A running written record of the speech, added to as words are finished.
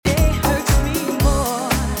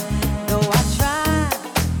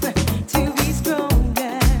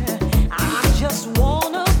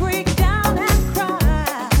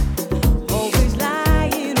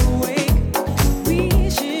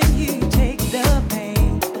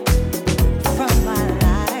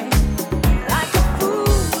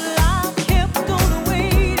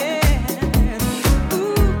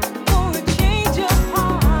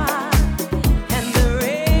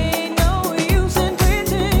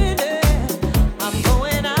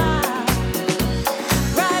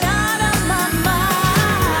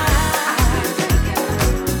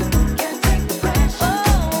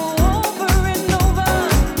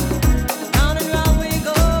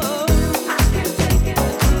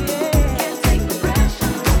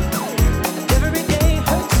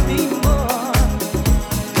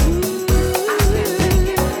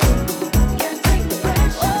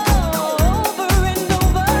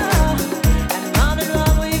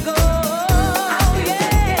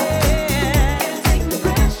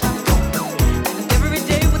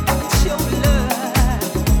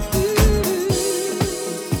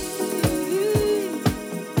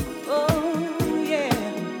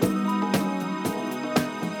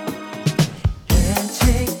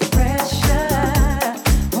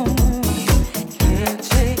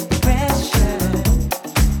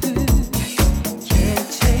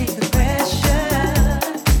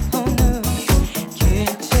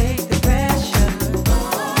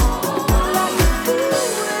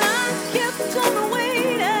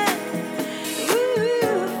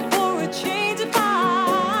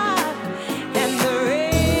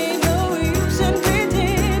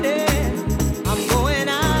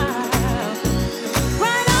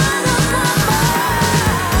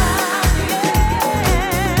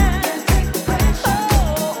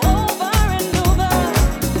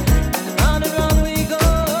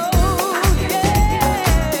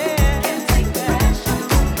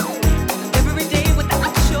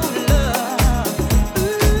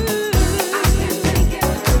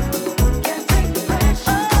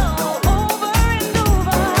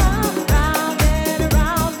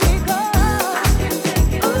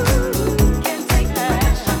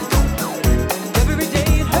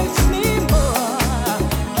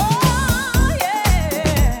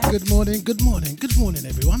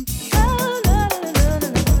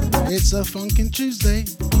Nibbsy-Funkin Tuesday.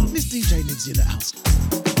 This DJ Nibbsy in the house.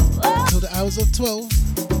 Until the hours of 12.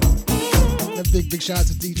 A big shout out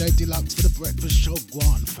to DJ Deluxe for the breakfast show. Go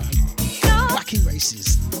on, fam. Wacky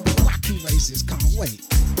races. Wacky races. Can't wait.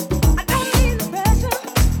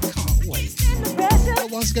 Can't wait.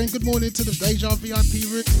 But once again, good morning to the Deja VIP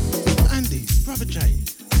room. Andy, Brother Jay,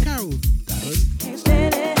 Carol, Darren.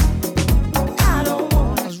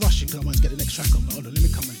 I was rushing because I wanted to get the next track on, but hold on, let me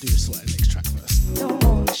come and do this sort of next track first.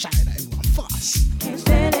 Shouting at everyone fast. Can't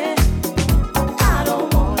stand it. I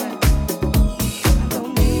don't want it. I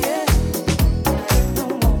don't need it.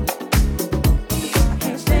 Don't want it. I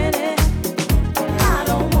can't stand it. I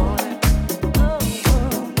don't want it. Oh,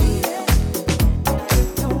 don't need it.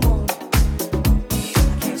 Don't want it.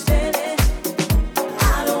 I can't stand it.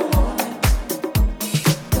 I don't want it.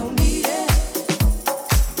 Don't need it.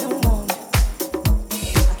 Don't want it.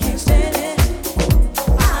 I can't stand it.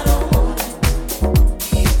 I don't want it.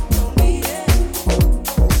 Don't need it.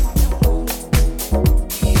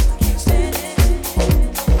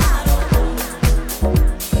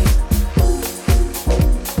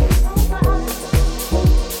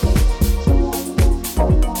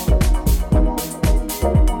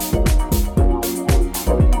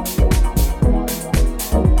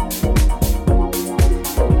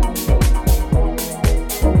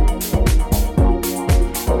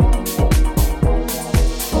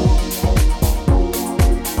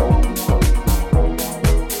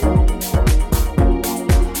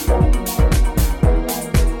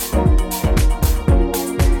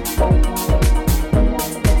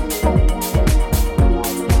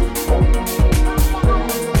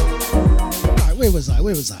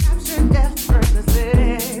 Where was I?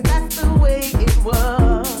 That's the way it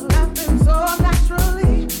was. Nothing so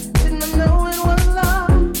naturally. Didn't know it was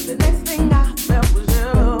love. The next thing I felt was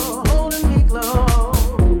you holding me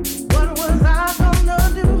close. What was I gonna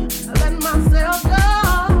do? I let myself go.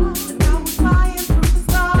 And now I'm flying through the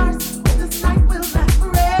stars. But this night will last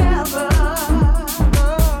forever.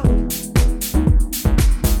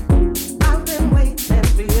 I've been waiting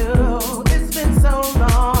for you. It's been so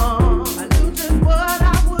long.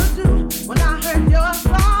 When I heard your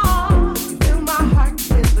song, you filled my heart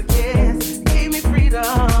with a kiss, gave me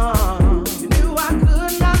freedom. You knew I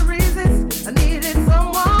could not resist. I needed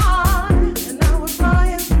someone, and I was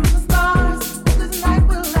flying through the stars. This night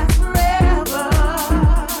will last forever.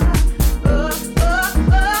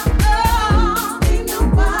 Ain't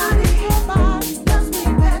nobody loves me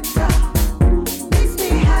better, makes me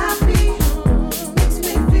happy, makes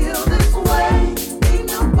me feel this way. Ain't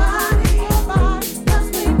nobody loves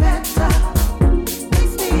me better.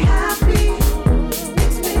 Makes me happy,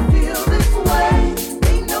 makes me feel this way.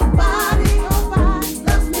 Ain't nobody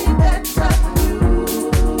loves me better than you.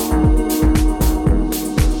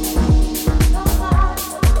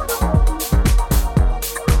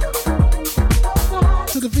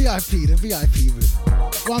 To the VIP room.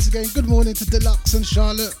 Once again, good morning to Deluxe and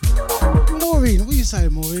Charlotte. Maureen, what are you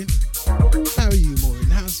saying, Maureen? How are you, Maureen?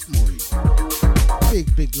 How's Maureen?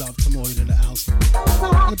 Big love to Maureen in the house.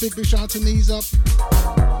 And a big shout out to Knees Up.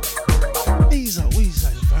 Knees Up, what are you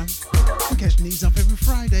saying, fam? We catch Knees Up every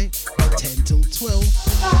Friday, 10 till 12.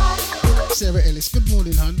 Sarah Ellis, good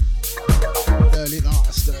morning, hun.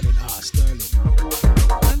 Sterling.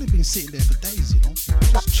 I've only been sitting there for days, you know.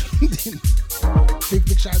 Just tuned in.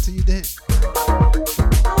 Big shout out to you there.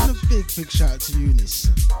 And a big shout out to Eunice.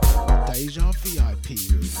 Deja VIP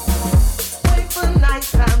room. Wait for night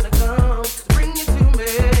time to come, bring you to me.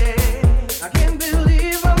 I can't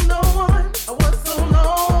believe I'm the one. I was so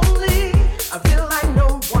lonely. I feel like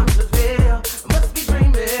no one to feel. I must be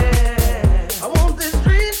dreaming. I want this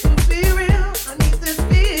dream to be real. I need this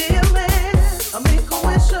feeling. I make a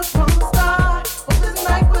wish upon the star. Hope this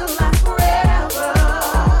night will last forever.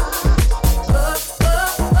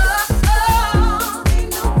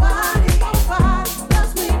 Ain't nobody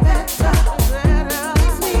loves me better.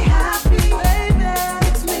 Makes me happy,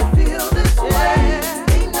 makes me feel this way.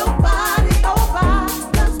 Ain't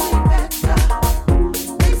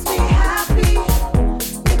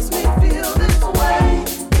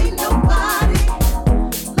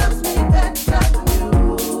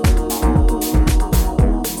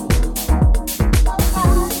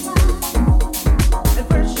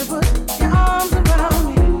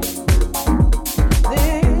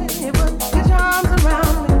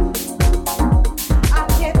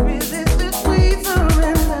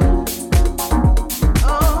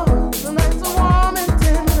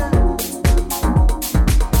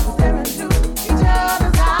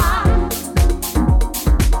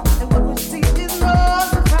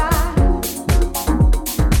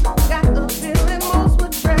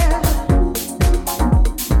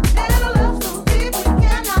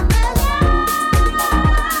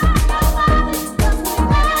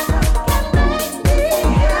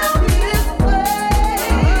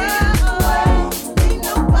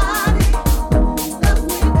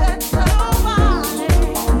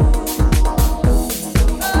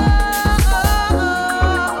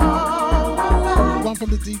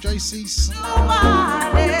JC.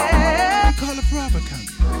 And Carla Bravo can.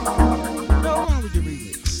 Why would you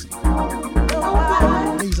remix?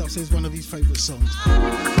 Knees Up says one of his favourite songs.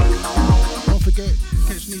 Don't forget,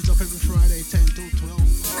 catch Knees Up every Friday, 10 till 12.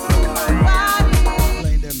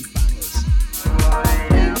 Playing them bangers.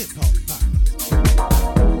 Hip hop bangers.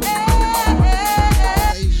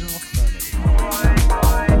 Deja Family.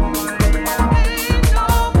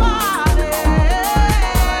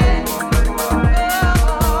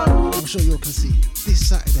 I'm sure you all can see this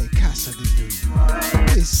Saturday, Casa de Vue.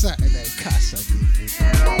 This Saturday, Casa de Vue.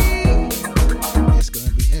 It's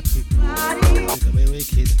gonna be epic. It's gonna be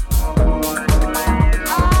wicked.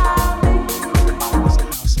 It's the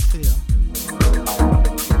House of Fear.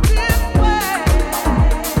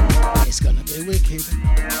 It's gonna be wicked.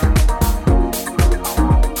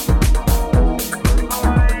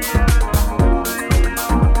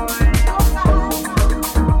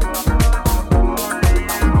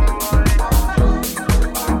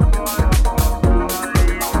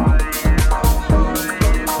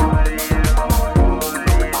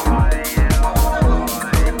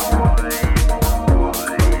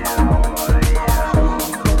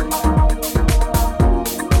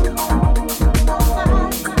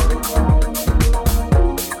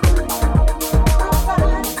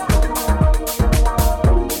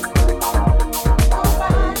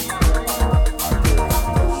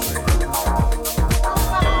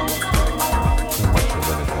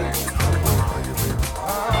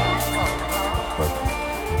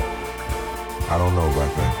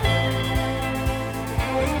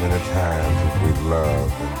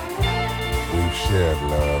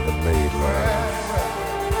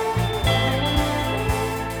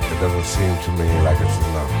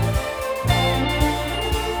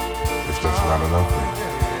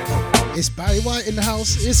 In the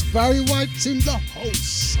house, it's Barry White in the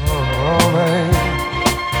house. Oh, man.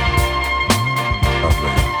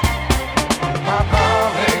 My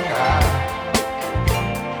darling, I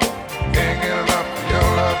can't get enough of your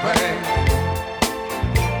love, babe.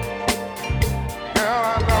 Girl,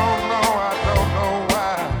 I don't know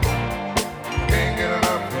why. Can't get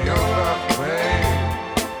enough of your love, babe.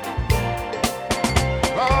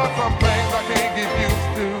 Lord, some things I can't get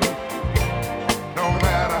used to. No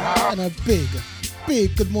matter how. And a big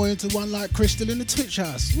good morning to one like Crystal in the Twitch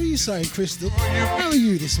house. What are you saying, Crystal? How are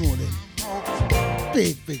you this morning?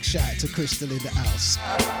 Big shout out to Crystal in the house.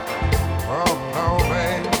 Oh no,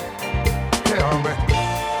 babe. Tell me,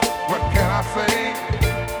 what can I say?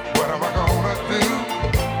 What am I gonna do?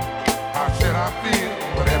 How should I feel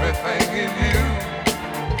when everything is you?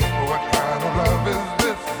 What kind of love is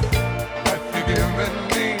this that you're giving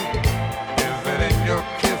me? Is it in your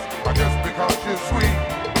kiss or just because you're sweet?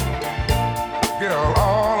 Girl,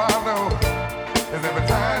 all I know is every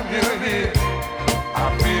time you're here, I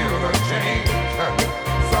feel a change,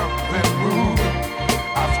 something moving.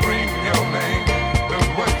 I scream your name. Look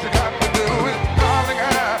what you got to do is, darling, I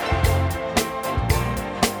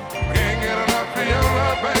can't get enough of your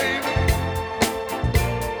love, baby.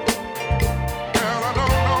 Girl, I don't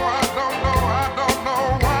know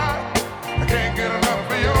why I can't get enough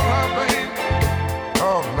of your love, baby.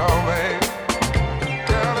 Oh no, baby.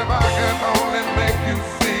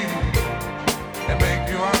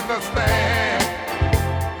 Understand,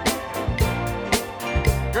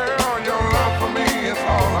 girl, your love for me is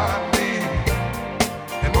all I need,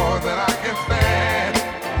 and more than I can stand.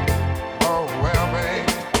 Oh well, babe,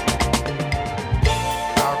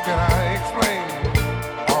 how can I explain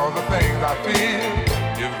all the things I feel?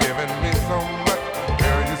 You've given me so much,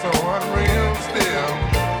 girl, you're so unreal. Still,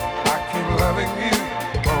 I keep loving you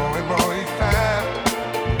more and more each time.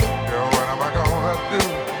 Girl, what am I gonna do?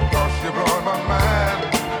 'Cause you're blowing my mind.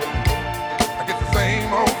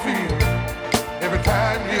 Same old feeling every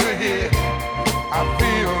time you're here. I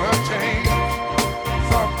feel a change.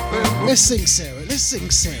 Something. Let's sing, Sarah. Let's sing,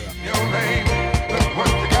 Sarah. Your name. Look what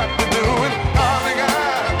you got to do, and darling, I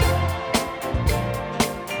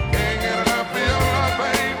can't get enough of your love,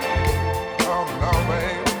 babe. Oh no,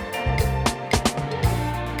 babe.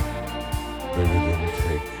 Baby, it didn't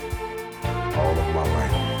take all of my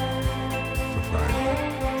life to find you.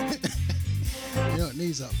 You know what?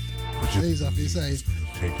 Knees up. Knees up, he's saying.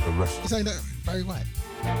 Take the rest. He's saying that very white.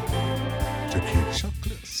 To keep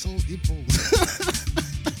chocolate salty balls.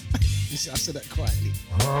 You see, I said that quietly.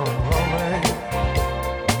 Oh, man.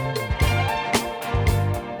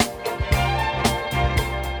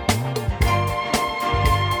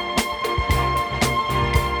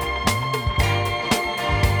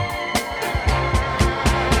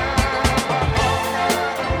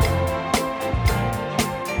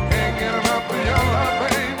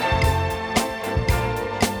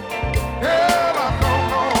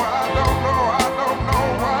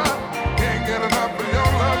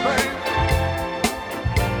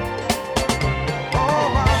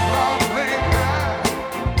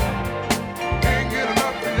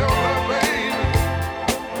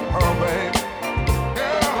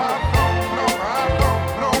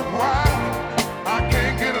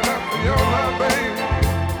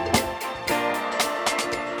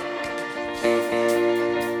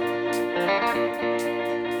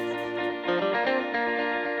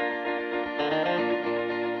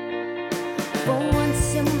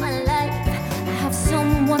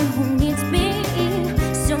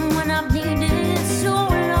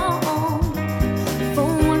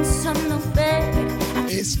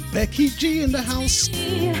 Becky G in the house.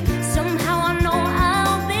 Somehow I know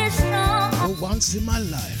I'll be strong. For once in my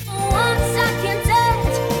life. Once I can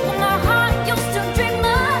touch what my heart used to dream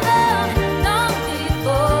of long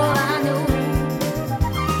before I knew.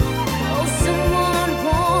 Oh, someone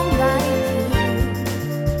warm like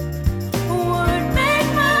you would make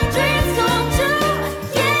my dreams come true.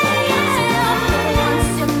 Yeah, yeah.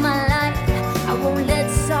 Once in my life, I won't let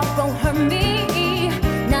sorrow hurt me.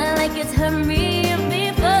 Not like it's hurt me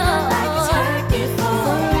before.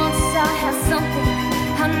 For once I have something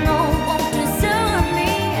I know won't desert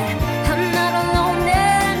me. I'm not alone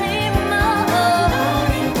anymore.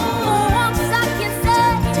 For once I can say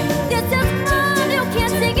this is more, you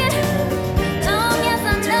can't take it. Long as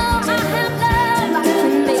I know I have love, I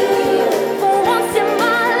can make it. For once in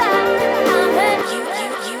my life, I'm ready.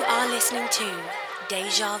 You are listening to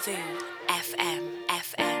Deja Vu FM.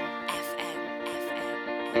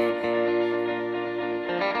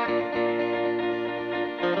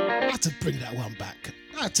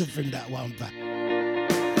 I had to bring that one back.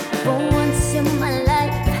 For once in my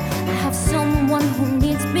life, I have someone who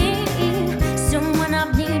needs me, someone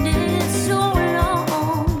I've needed so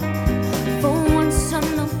long. For once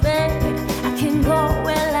I'm afraid I can go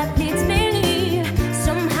where life leads me.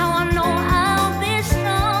 Somehow I know I'll be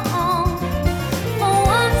strong. For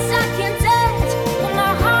once I can touch what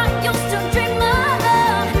my heart used to dream of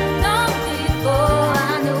long before I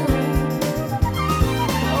knew.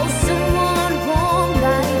 Oh, someone warm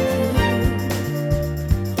like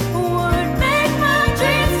would make my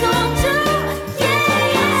dreams come true.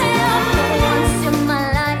 Yeah, yeah. For once in my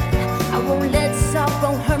life, I won't let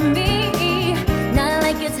sorrow hurt me. Not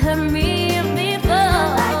like it's hurt me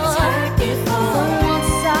before. For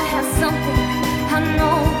once I have something I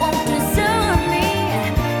know won't desert me.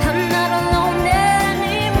 I'm not alone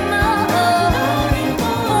anymore.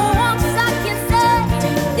 For once I can say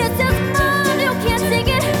this is more, you can't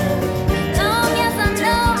take it. Long as I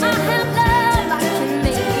know I have love, I can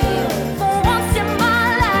make it. For once in my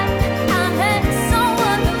life, I had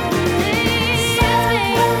someone who needs me.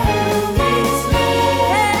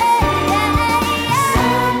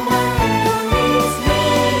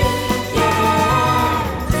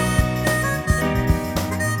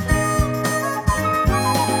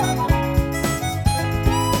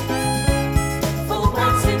 For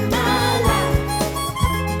once in my life.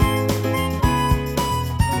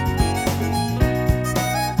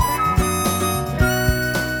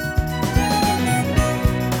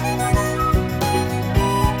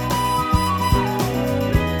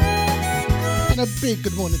 And a big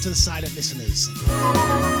good morning to the silent listeners.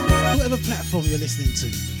 Whatever platform you're listening to.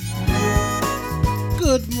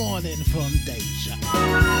 Good morning from Deja.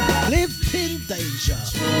 Flipping Deja.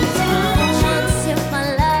 Once in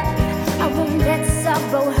my life, I won't let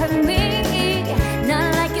sorrow hurt me.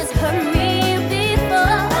 Not like it's hurt me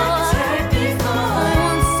before.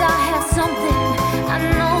 Once I have something I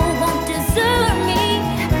know won't desert me.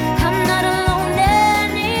 I'm not alone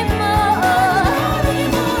anymore.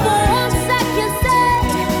 Once I can say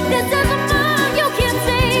this is more, you can't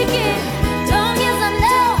take it. Long as I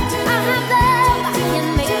know I have love, I can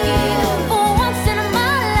make it. For once in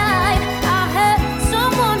my life, I had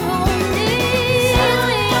someone who needs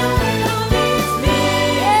me.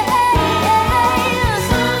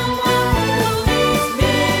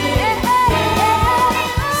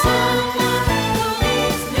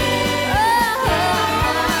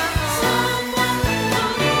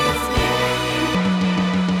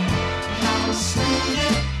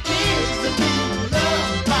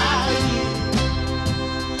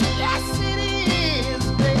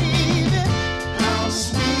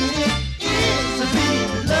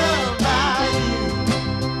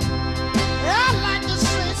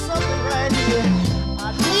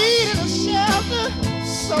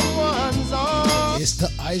 It's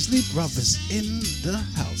the Isley Brothers in the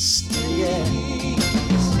house.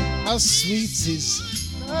 How sweet is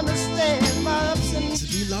Understand my ups and to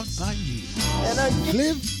be loved by you. and I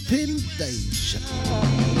give Flipping Deja.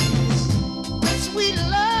 sweet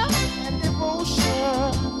love and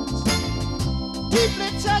devotion.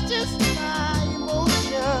 Deeply touches my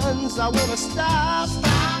emotions. I wanna stop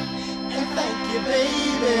and thank you,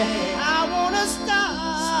 baby. I wanna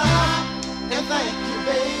stop and thank you,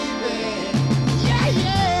 baby. Yeah,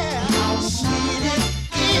 yeah. How sweet it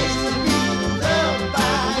is to be loved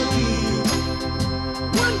by you.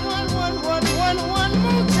 One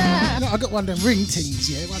more time. You know, I got one of them ring things,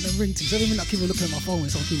 yeah, one of them ring things. Every minute I keep looking at my phone when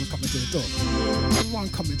some people coming to the door. Everyone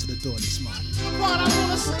coming to the door this morning. What I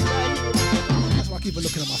wanna say right here. That's why I keep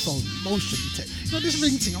looking at my phone. Motion detect. You know, this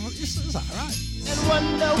ring thing, it's alright. And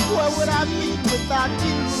wonder what would I be without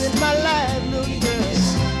you in my life, little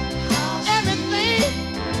girl.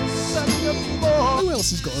 Who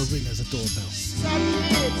else has got a ring as a doorbell?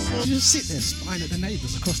 You just sit there spying at the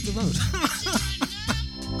neighbours across the road.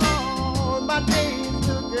 All my days,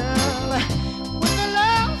 little girl, with a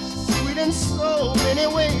love sweet in so many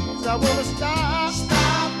ways. I wanna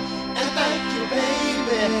stop and thank you,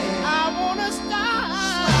 baby. I wanna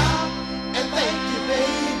stop and thank you,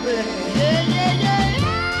 baby. Yeah, yeah, yeah, yeah.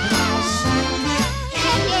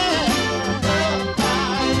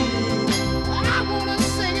 I wanna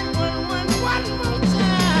sing it one more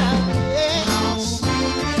time. Yeah. How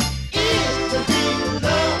sweet it is to be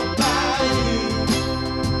loved by you.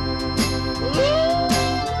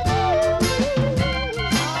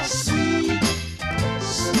 How sweet,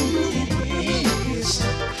 sweet it is.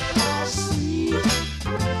 How sweet,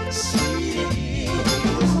 sweet it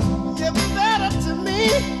is. You're better to me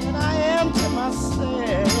than I am to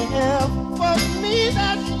myself. For me,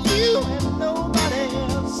 that's you and nobody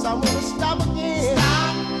else. I wanna stop again.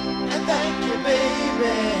 Stop and thank you, baby.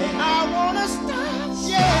 I wanna stop,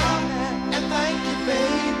 yeah, and thank you,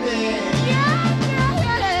 baby. Yeah, yeah,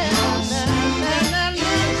 yeah. How sweet it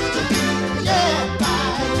is to be loved by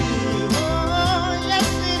you. Oh, yes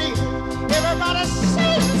it is. Everybody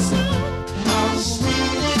sing the song. How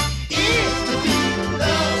sweet it is to be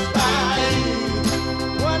loved by you.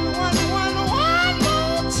 One more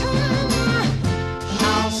time.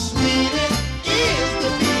 How sweet it is to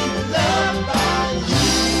be loved by you.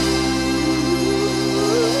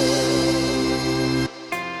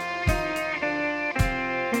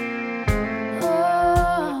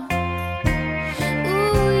 Oh,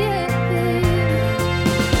 ooh yeah, baby.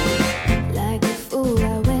 Like a fool, I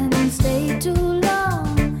went and stayed too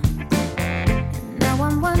long. Now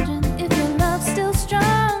I'm wondering if your love's still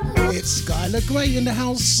strong. It's Skylar Grey in the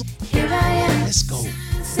house. Here I am, Let's go.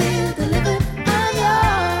 sealed, delivered, I'm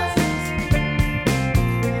yours.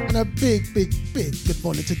 And a big good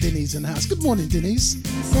morning to Denise in the house. Good morning, Denise.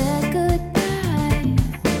 Said goodbye.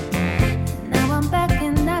 Now I'm back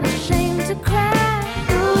and not ashamed to cry.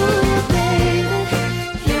 Ooh, baby,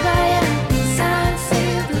 here I am, signed,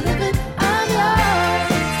 sealed, delivered, I'm yours.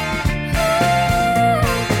 Ooh,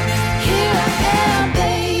 here I am,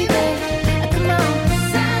 baby. Come on,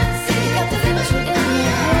 signed, sealed, got the future in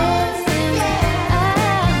your hands.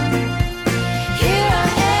 Here I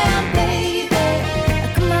am, baby.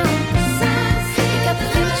 Come on, signed, sealed, got the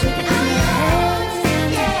future in your hands.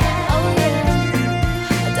 Oh yeah,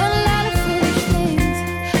 I've done a lot of foolish things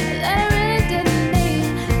that I really didn't mean.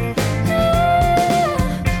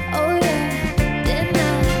 Oh yeah, didn't I?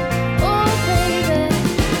 Oh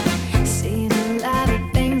baby, seen a lot of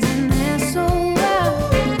things in there so well.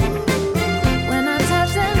 When I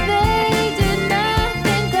touched them, they did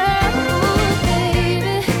nothing, girl. Ooh,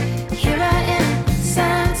 baby, here I am,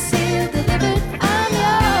 signed, sealed, delivered, I'm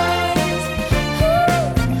yours. Ooh,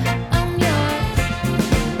 I'm yours.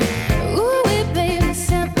 Ooh, we baby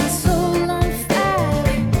set my soul on fire.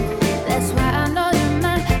 That's why I know you're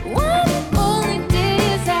my one and only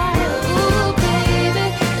desire. Ooh, baby,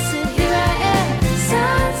 I said here I am,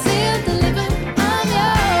 signed, sealed, delivered, I'm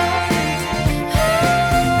yours.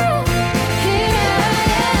 Ooh, here I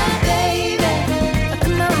am, baby.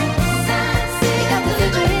 Come on, signed, sealed, got the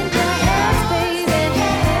future in your hands, baby.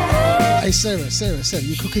 Hey, Sarah,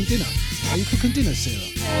 you cooking dinner? Are you cooking dinner, Sarah?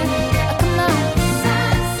 Come on,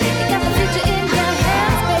 you got the future in your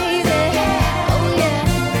hands, baby. Oh yeah,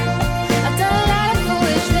 I've done a lot of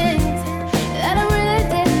foolish things that I really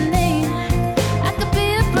didn't mean. I could be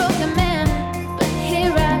a broken man, but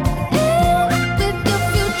here I am with your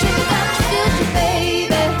future. You got your future,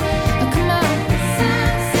 baby. Come on,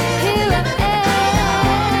 here I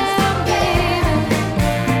am, baby.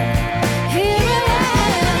 Here I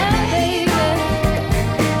am, baby.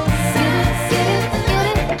 Get it, get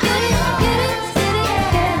it, get it, get it.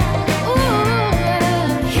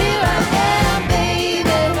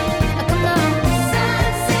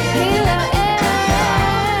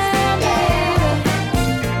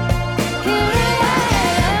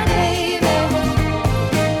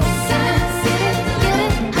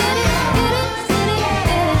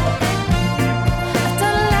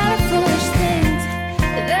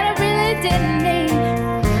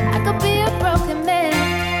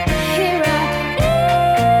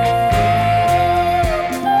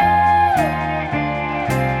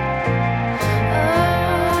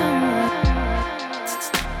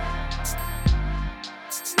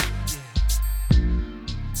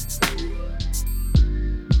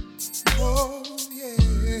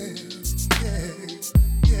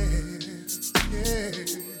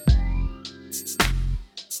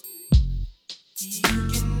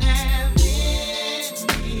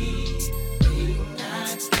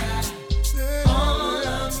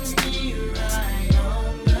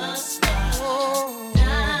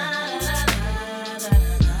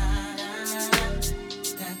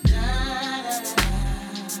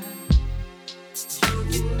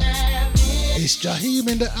 It's Jaheim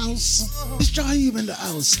in the house. It's Jaheim in the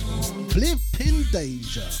house. Flipping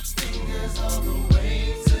Deja.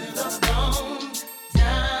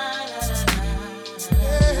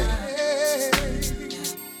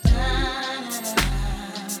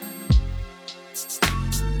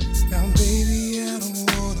 Now, baby, I don't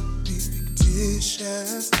wanna be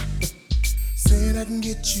fictitious. Saying I can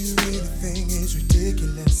get you anything is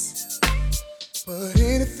ridiculous. But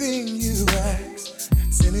anything you ask,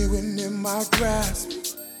 that's anywhere in my grasp.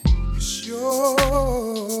 It's yours.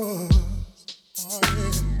 Oh,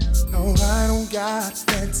 yeah. No, I don't got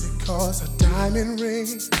fancy cars or diamond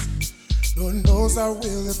rings. Lord knows I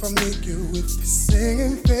will if I make you with this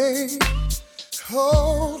singing thing.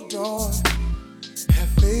 Hold on, have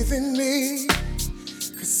faith in me.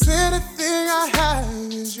 'Cause anything I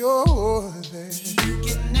have is yours, baby. You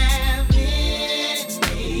can have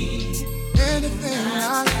anything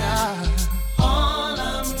I got. All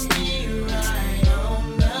of me right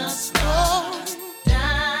on the spot.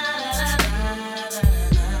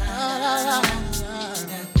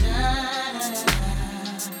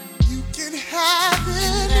 You can have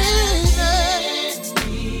anything.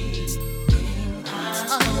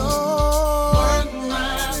 I'm yours. Work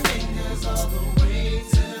my fingers all the way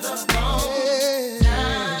to the bone.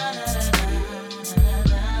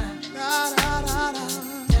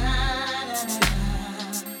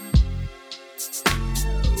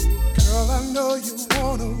 Girl, I know you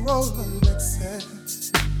wanna roll a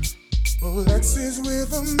Lexus. Rolexes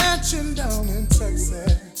with a mansion down in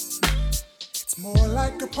Texas. It's more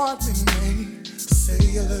like apartment made.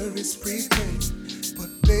 Cellular is prepaid, but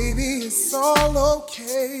baby, it's all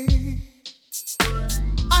okay.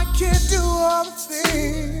 I can't do all the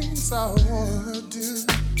things I wanna do,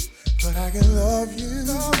 but I can love you,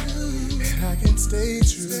 and I can stay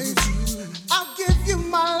true. I'll give you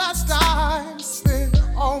my last dime, spend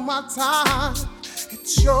all my time.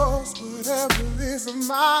 It's yours, whatever is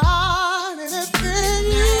mine, anything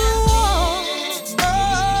you want.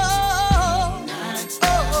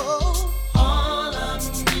 All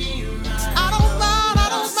of me right. I don't mind, I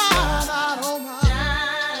don't mind, I don't mind.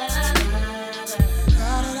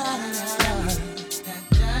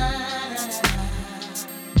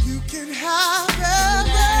 You can have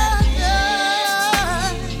everything.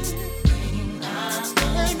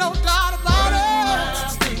 Ain't no doubt about it.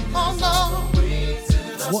 Oh no.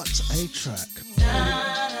 What a track.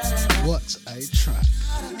 What a track.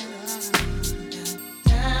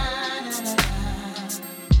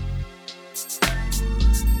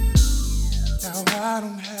 Now I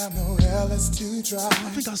don't have no LS to drive. I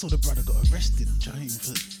think I saw the brother got arrested, Jaheim,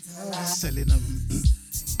 for selling them.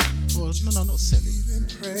 Well, no, not selling.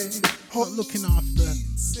 Not looking after.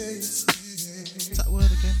 What's that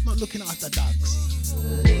word again? Not looking after dogs.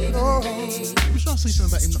 I'm sure I see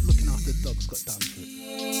something about him not looking after dogs got done for it.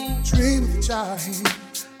 Dream with Jaheim.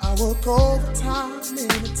 I work overtime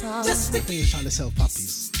anytime. I think he's trying to sell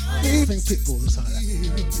puppies. I think pit bulls or something like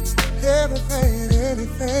that. Everything,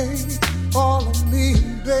 anything, all of me,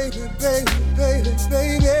 baby, baby, baby,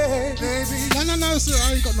 baby, baby. No, sir,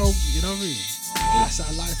 I ain't got no, you know what I mean? That's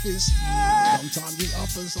how life is. Sometimes it's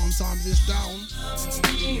up and sometimes it's down.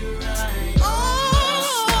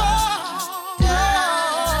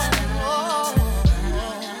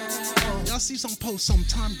 I see some posts some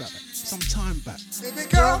time back. Baby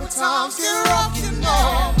girl, the times get rough, you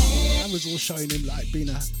know. I was all showing him like being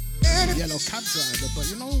a yellow cab driver, but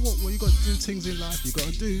you know what you got to do things in life, you got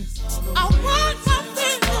to do. I want my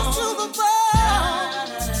fingers to the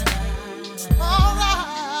bone.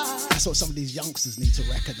 Alright. That's what some of these youngsters need to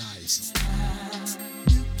recognize.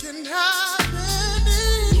 You can have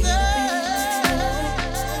anything.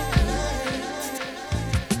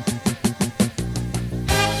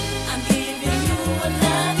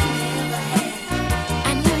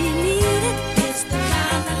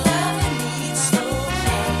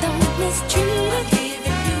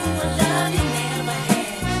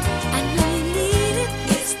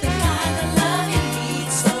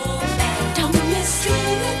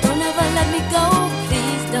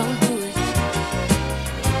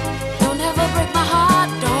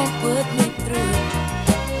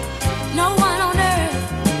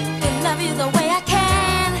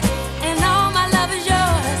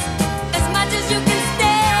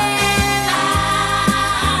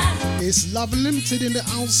 It's Love Limited in the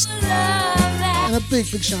house. And a big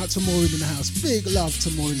shout out to Maureen in the house. Big love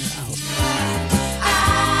to Maureen in the house.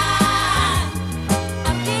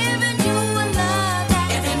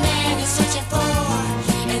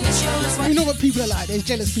 You know what people are like? There's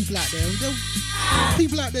jealous people out there.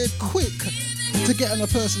 People out there quick to get on a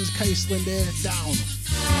person's case when they're down.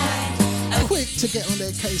 quick to get on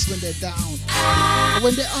their case when they're down. But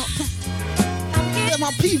when they're up, they're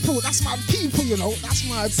my people. That's my people, you know. That's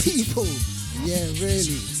my people. Yeah,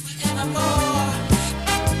 really. I'm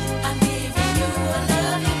giving you a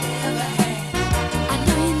love you never had. I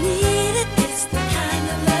know you need it. It's the kind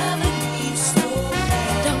of love that needs so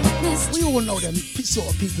bad. Don't miss. We all know them sort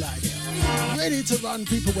of people out there. Ready to run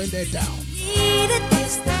people when they're down. Need it.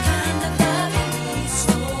 It's the kind of love that needs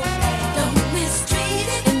so bad. Don't mistreat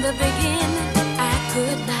it. In the beginning, I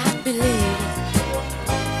could not believe it.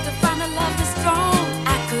 To find a love this strong,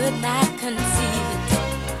 I could not conceive it.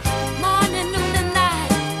 Morning, noon, and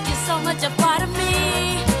night, you're so much a part of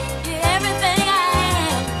me. You're everything I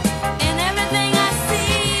am and everything I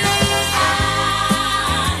see.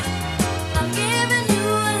 I'm giving you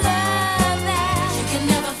a love that you can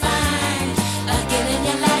never find again in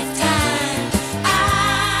your lifetime.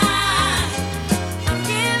 I'm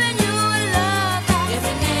giving you a love that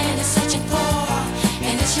every man is searching for,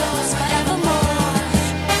 and it's yours forevermore.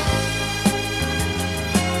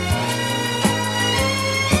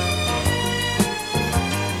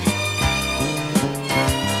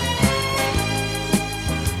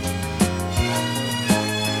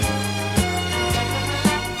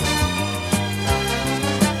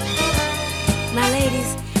 Now,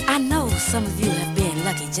 ladies, I know some of you have been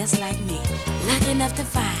lucky just like me. Lucky enough to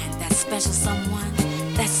find that special someone,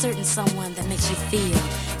 that certain someone that makes you feel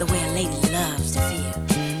the way a lady loves to feel.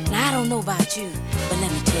 Now, I don't know about you, but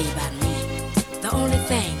let me tell you about me. The only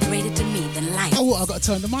thing greater to me than life. Oh, what? I got to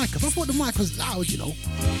turn the mic up. I thought the mic was loud, you know.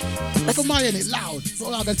 For my end, it's loud.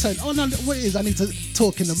 But I got to turn. Oh no, what it is? I need to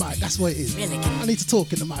talk in the mic. That's what it is. Really? I need to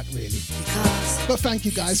talk in the mic, really. Because But thank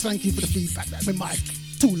you guys. Thank you for the feedback. That my mic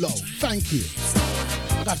too low. Thank you.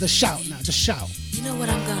 I got to shout now. Just shout. you know what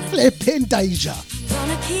I'm gonna do. Flipping Deja.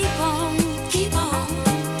 Gonna keep on giving,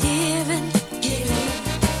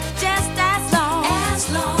 just as long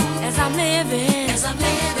as I'm living,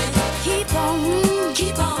 keep on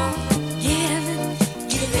giving,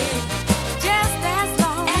 just as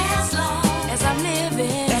long as I'm living,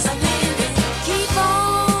 keep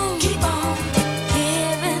on giving,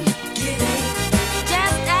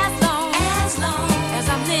 just as long as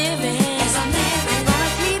I'm living, gonna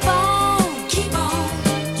keep on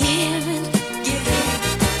giving,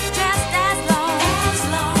 just as long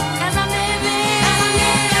as I'm living.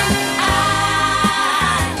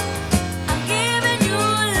 I'm giving you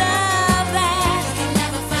love that you can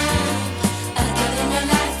never find again in your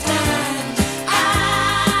lifetime.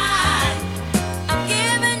 I'm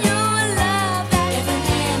giving you love that every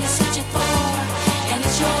man is searching for, and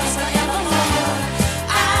it's yours forevermore.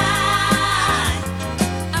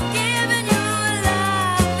 I'm giving you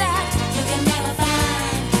love that you can never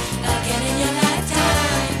find again in your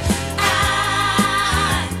lifetime.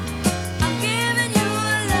 I'm giving you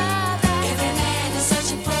love that every man is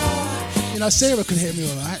searching for. You know, Sarah could hear me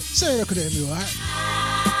all right. Sarah could hear me all right.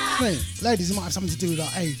 I mean, ladies, it might have something to do with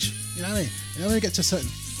our age. You know what I mean? You know, when you get to a certain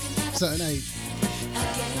age.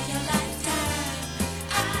 Again in your lifetime.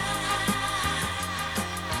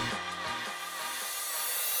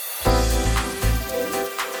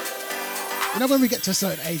 You know, when we get to a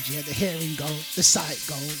certain age, yeah, the hearing go, the sight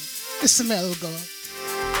go, the smell go.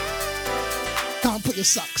 Can't put your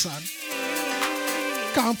socks on.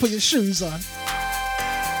 Can't put your shoes on.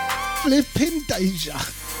 Flipping Deja.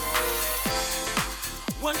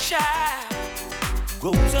 One child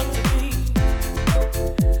grows up to be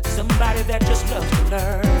somebody that just loves to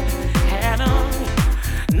learn. And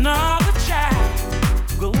another child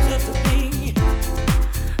grows up to be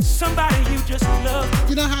somebody you just love.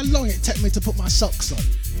 You know how long it took me to put my socks on?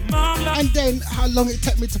 Mom loves And then how long it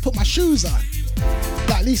took me to put my shoes on?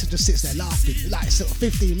 Like Lisa just sits there laughing, like sort of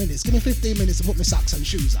 15 minutes. Give me 15 minutes to put my socks and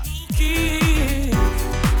shoes on. kids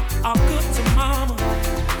are good to mama.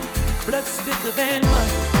 Blood's thicker than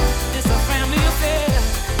mud. It's a family affair.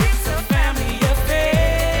 It's a family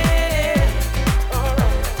affair.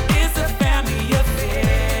 Alright. It's a family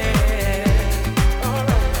affair.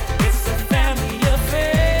 Alright. It's a family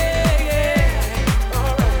affair.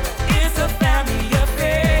 Alright. It's a family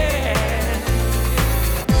affair.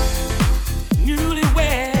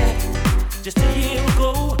 Newlywed, just a year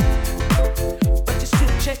ago, but you're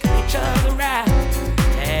still checking each other out.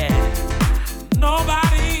 And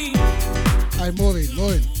nobody. Hey,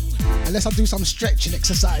 Maureen. Unless I do some stretching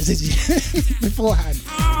exercises beforehand.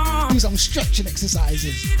 Do some stretching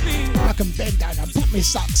exercises. I can bend down and put my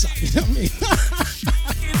socks on, you know what I mean?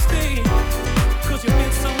 Can't stay, 'cause you've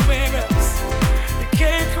been somewhere else. You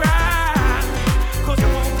can't cry, 'cause you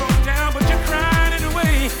won't broke down, but you're crying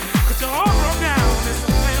anyway, 'cause you're all broke down. It's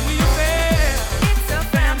a family affair. It's a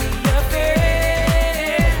family affair.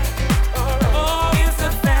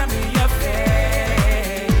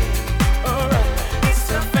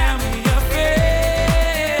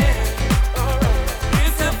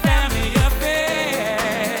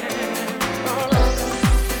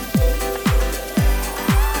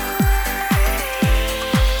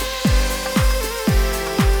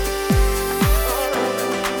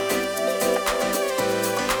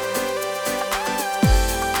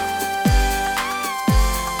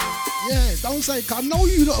 Don't say, 'cause I know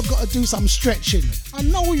you lot have got to do some stretching. I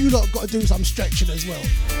know you lot have got to do some stretching as well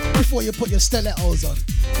before you put your stilettos on,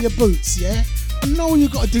 your boots, yeah? I know you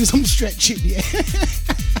got to do some stretching, yeah?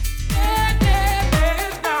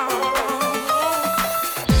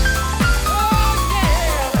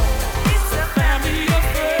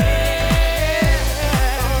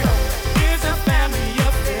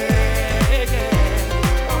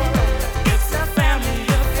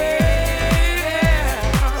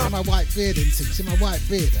 Beard and things. See my white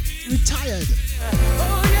beard. Retired.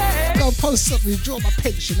 Oh, yeah. Go post something, draw my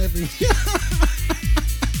pension every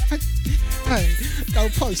hey, go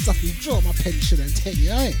post something, draw my pension and tell you,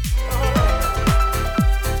 hey.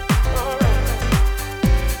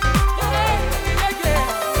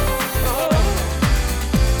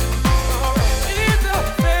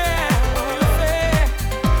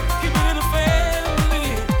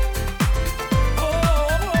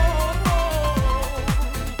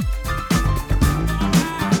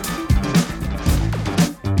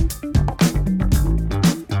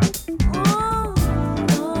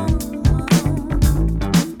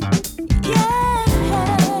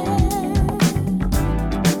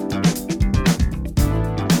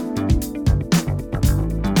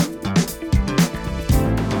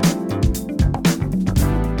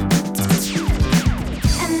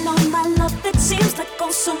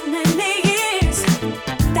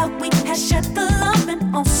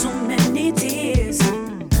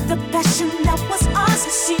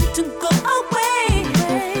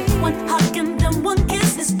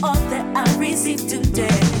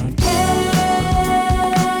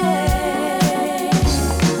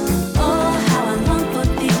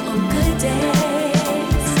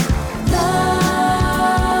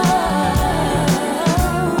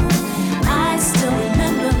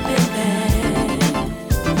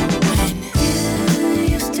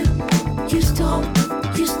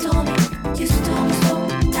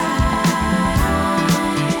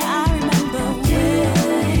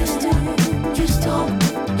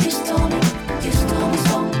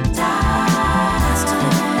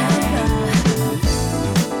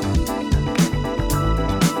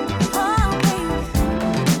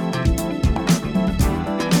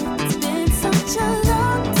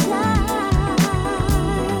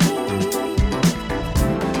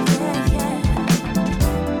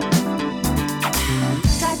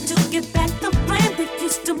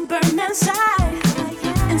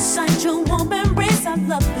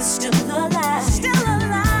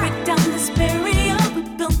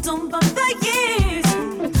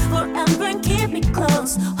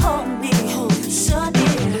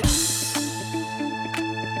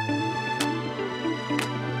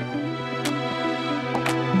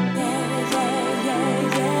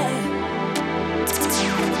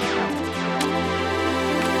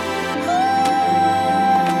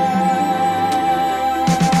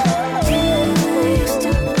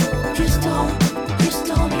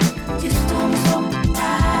 You stole me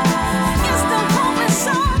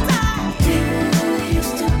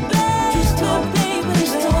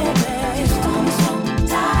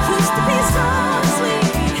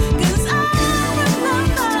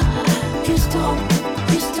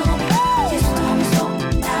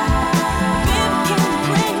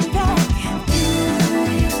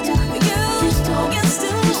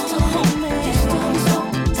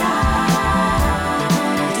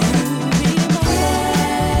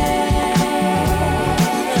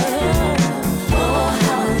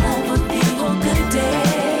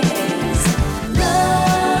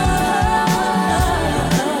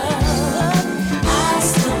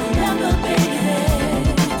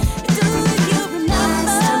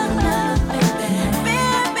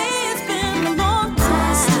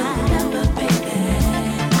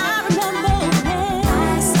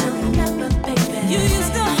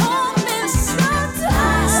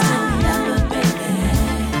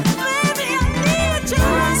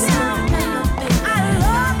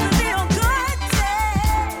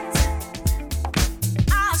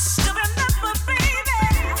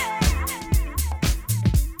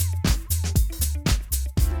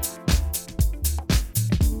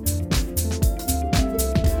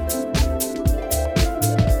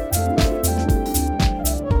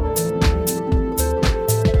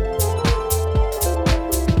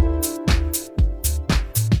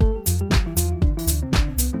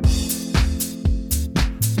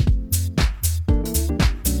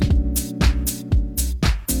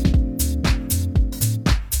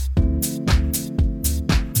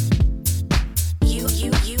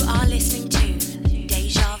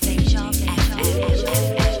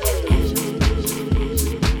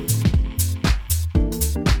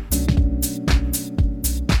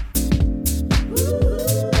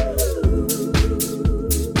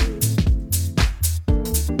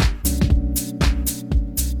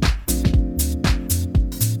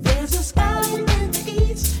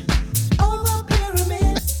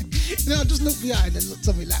looked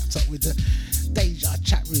on my laptop with the Deja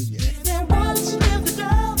chat room, yeah.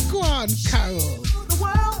 Go on, Carol.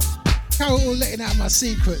 Carol letting out my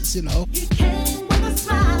secrets, you know.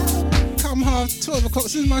 Come 12 o'clock,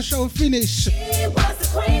 soon as my show finish. Down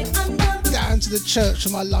to the church for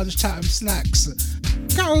my lunchtime snacks.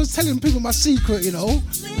 Carol's telling people my secret, you know.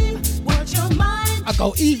 I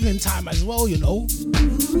go evening time as well, you know.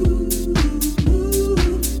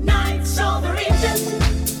 Nights over region.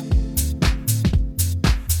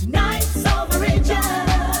 Nights over region.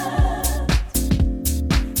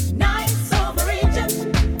 Nights over region.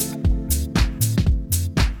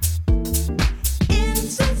 In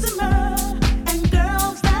summer and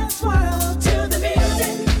girls that swirl to the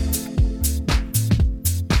music.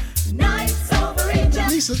 Nights over region.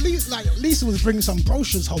 Lisa was bringing some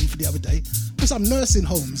brochures home for the other day for some nursing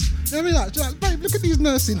homes. You know what I mean? Like, babe, look at these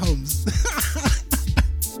nursing homes.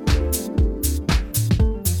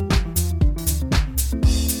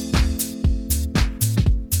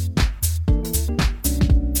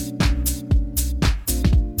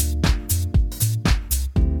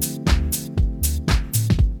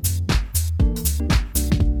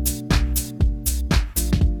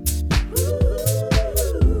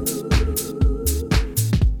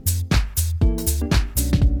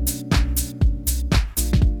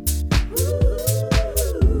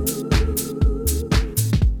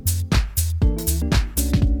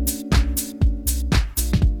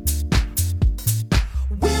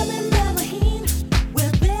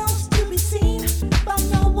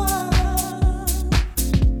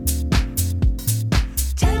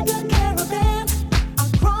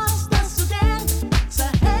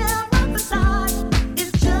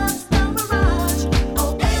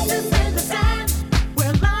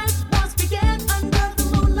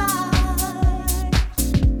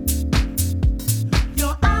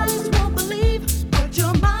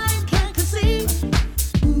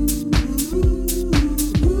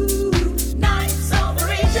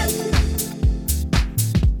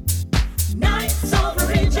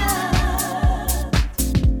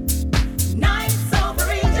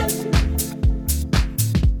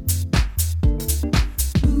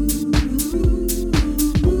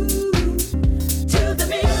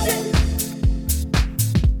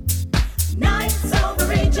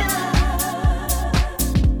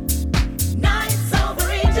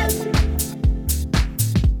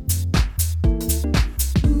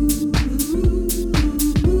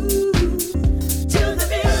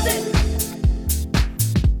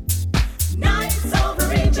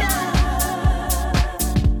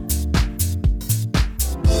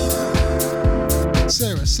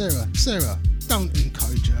 Sarah, don't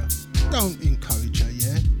encourage her. Don't encourage her,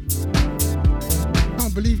 yeah? I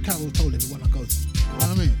can't believe Carol told everyone I go. You know what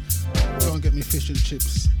I mean? Go and get me fish and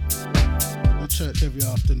chips at church every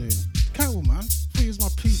afternoon. Carol, man, we use my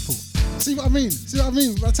people. See what I mean? See what I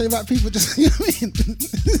mean? When I tell you about people, just you know what I mean?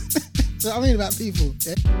 See what I mean about people,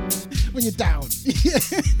 yeah? When you're down. Yeah.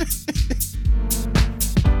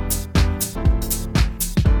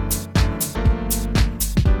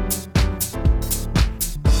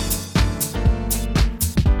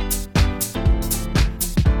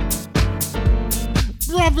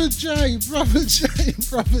 Brother J.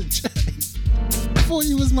 Thought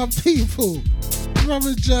you was my people.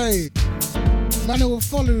 Brother J. Man, they were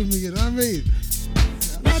following me, you know what I mean?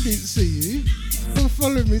 I didn't see you. They were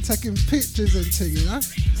following me, taking pictures and things, you know?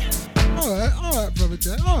 Alright, Brother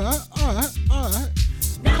J. Alright.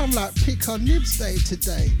 Come like pick on Nibs Day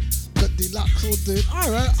today. But Deluxe will do.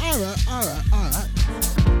 Alright.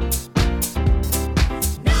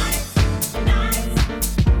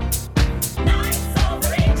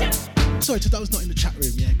 Sorry, that was not in the chat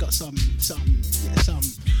room, yeah. Got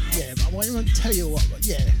but I won't even tell you what, but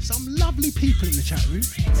yeah, some lovely people in the chat room.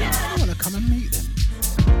 I want to come and meet them.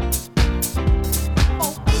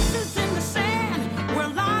 Oasis in the sand, where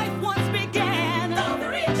life once began.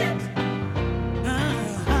 Over Egypt.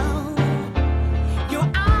 Your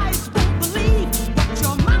eyes won't believe what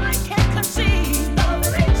your mind can't conceive.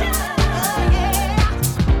 Over Egypt.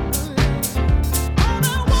 All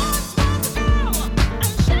there was a girl,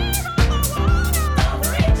 and she ruled the world.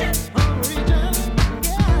 Over Egypt.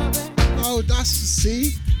 Oh, that's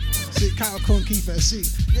see, Carol can't keep it a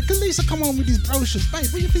secret. Yeah, can Lisa come on with these brochures, babe?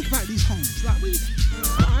 What do you think about these homes? Like,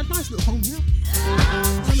 a nice little home here.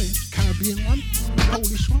 I mean, Caribbean one,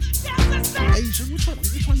 Polish one, Asian. Which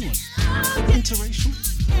one you want? Interracial.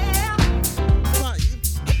 Like,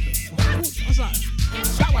 I was like,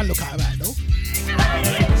 that one look alright though.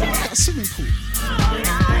 Got a swimming pool.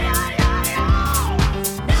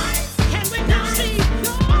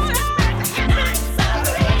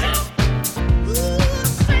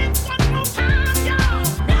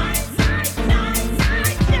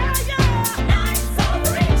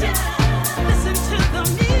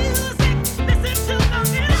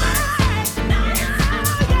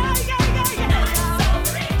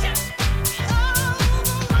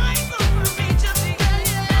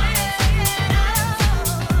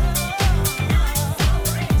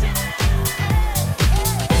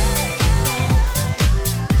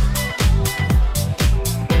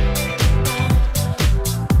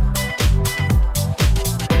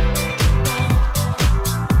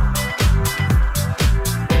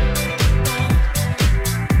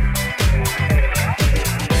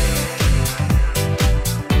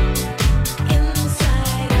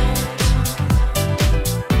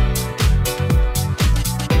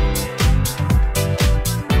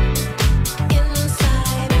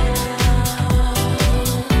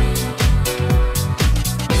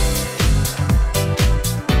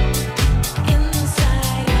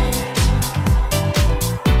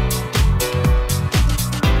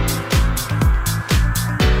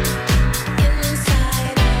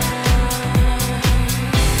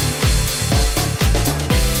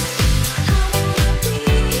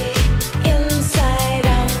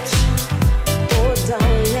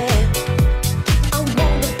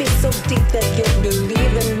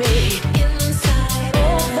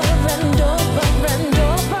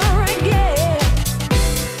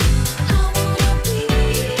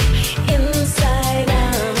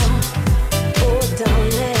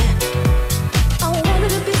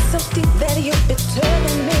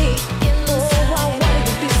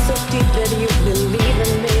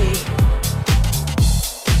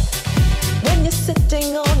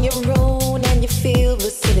 road and you feel the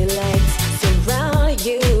city lights surround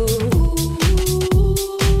you.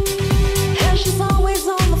 And she's always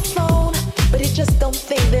on the phone, but you just don't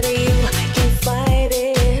think that you can fight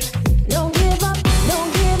it. Don't give up,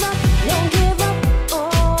 don't give up, don't give up.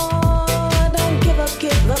 Oh, don't give up,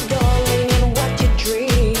 darling, in what you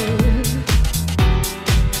dream.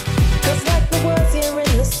 'Cause like the words here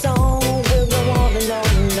in the song, we'll go on and on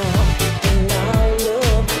and on in our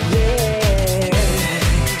love, yeah.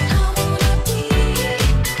 I wanna be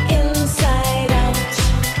inside out,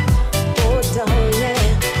 oh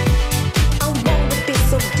darling. I wanna be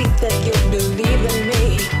so deep that you believe in me.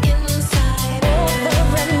 Inside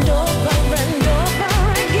over and over and over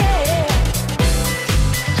again.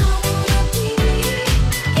 I wanna be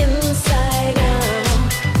inside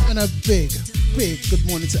out. And a big good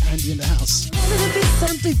morning to Andy in the house. Wanna be so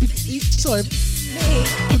And sorry, me.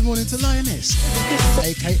 good morning to Lioness,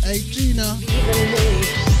 aka Gina. Even me.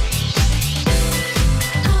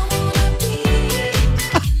 I wanna be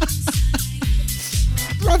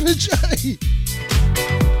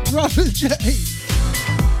Brother J.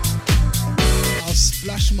 I'll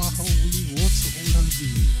splash my holy water all over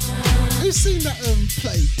you. Who's seen that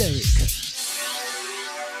play, Derek?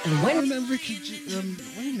 and when And then Ricky,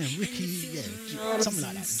 Ricky, yeah, something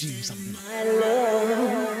like that, G, something like I love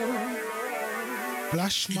that.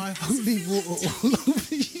 Splash my holy water all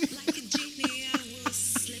over you.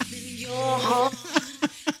 your heart.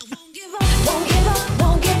 Won't give up, won't give up,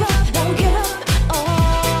 won't give up, won't give up.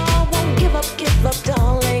 Oh, won't give up,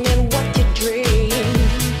 darling, and what you dream.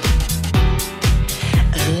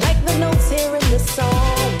 Like the notes here in the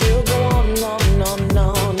song, we'll go on and on and on and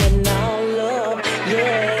on in our love,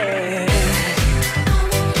 yeah. I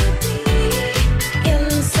wanna be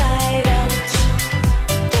inside out,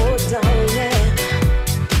 oh darling.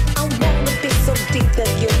 I wanna be so deep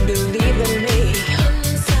that you believe in me.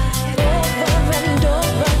 Inside over and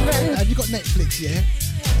over and Have you got Netflix, yeah?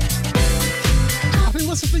 I think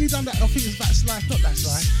what's the thing you done that? I think it's That's Life, not That's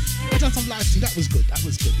Life. You done some live thing, that was good, yeah.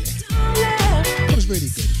 That was really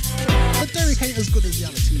good. But Derek ain't as good as the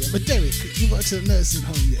other two, yeah. But Derek, you work at a nursing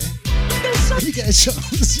home, yeah? If you get a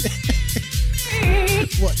chance, yeah.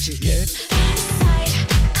 Watch it, yeah?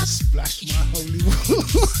 Splash my holy water.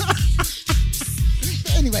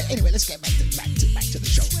 But anyway, let's get back to the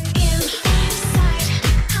show.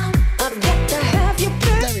 I've got to have you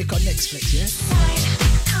back. Derek on Netflix, yeah?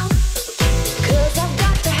 'Cause I've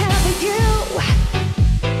got to have you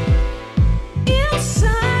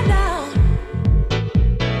inside out.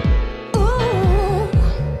 Ooh,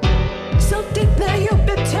 so deep that you'll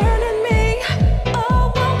be turning me.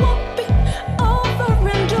 Oh, I won't be over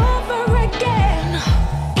and over again.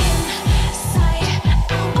 Inside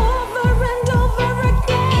out, over and over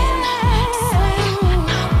again. Inside out,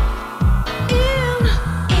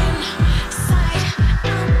 inside out.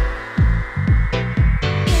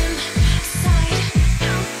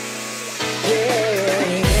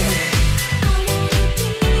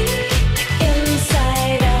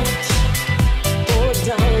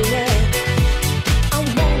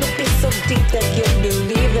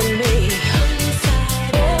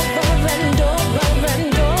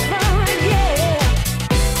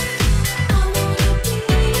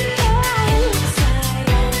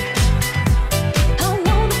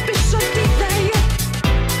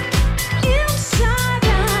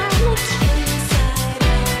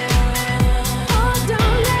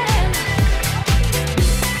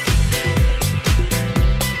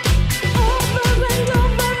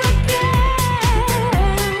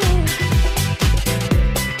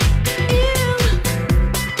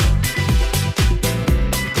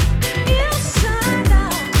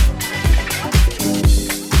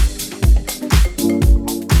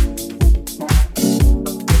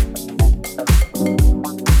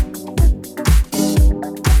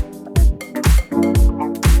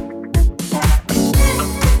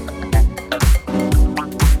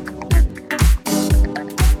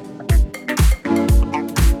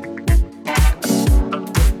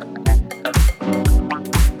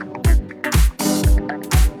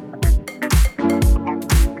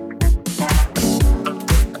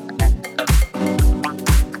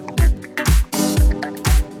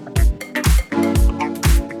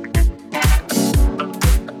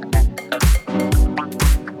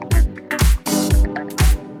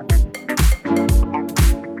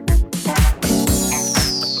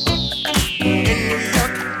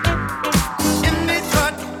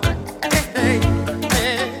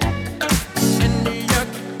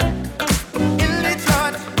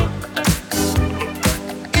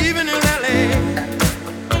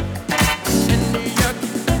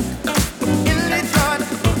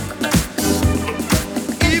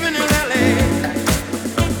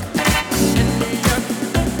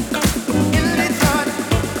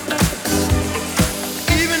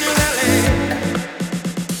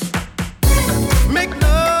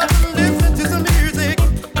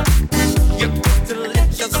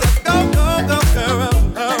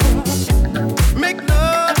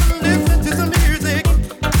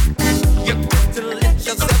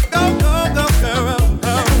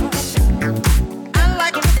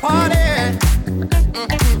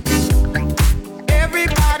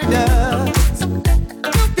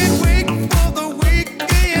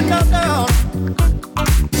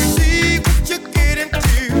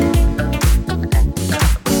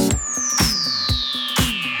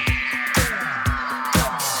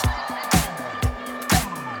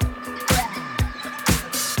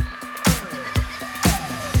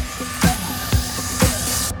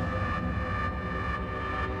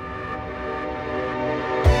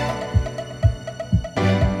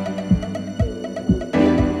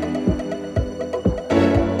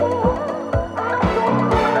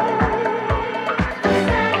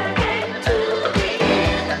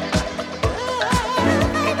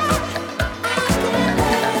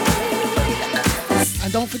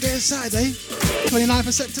 And don't forget it's Saturday, 29th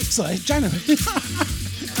of September, sorry, January.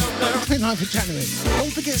 29th of January.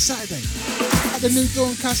 Don't forget Saturday. At the New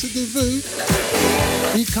Dawn Casa de Vue.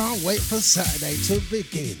 We can't wait for Saturday to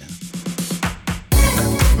begin.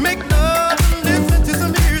 Make love and listen to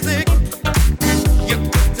some music. You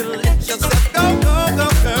got to let yourself go, go, go,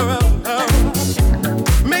 girl.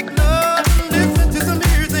 Make love and listen to some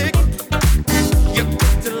music. You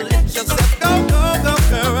got to let yourself go, go, go,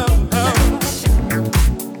 girl.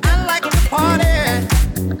 I like to party.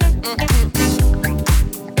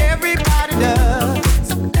 Everybody does.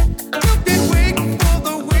 You can wait for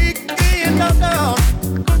the weekend, no.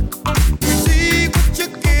 See what you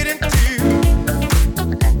get into.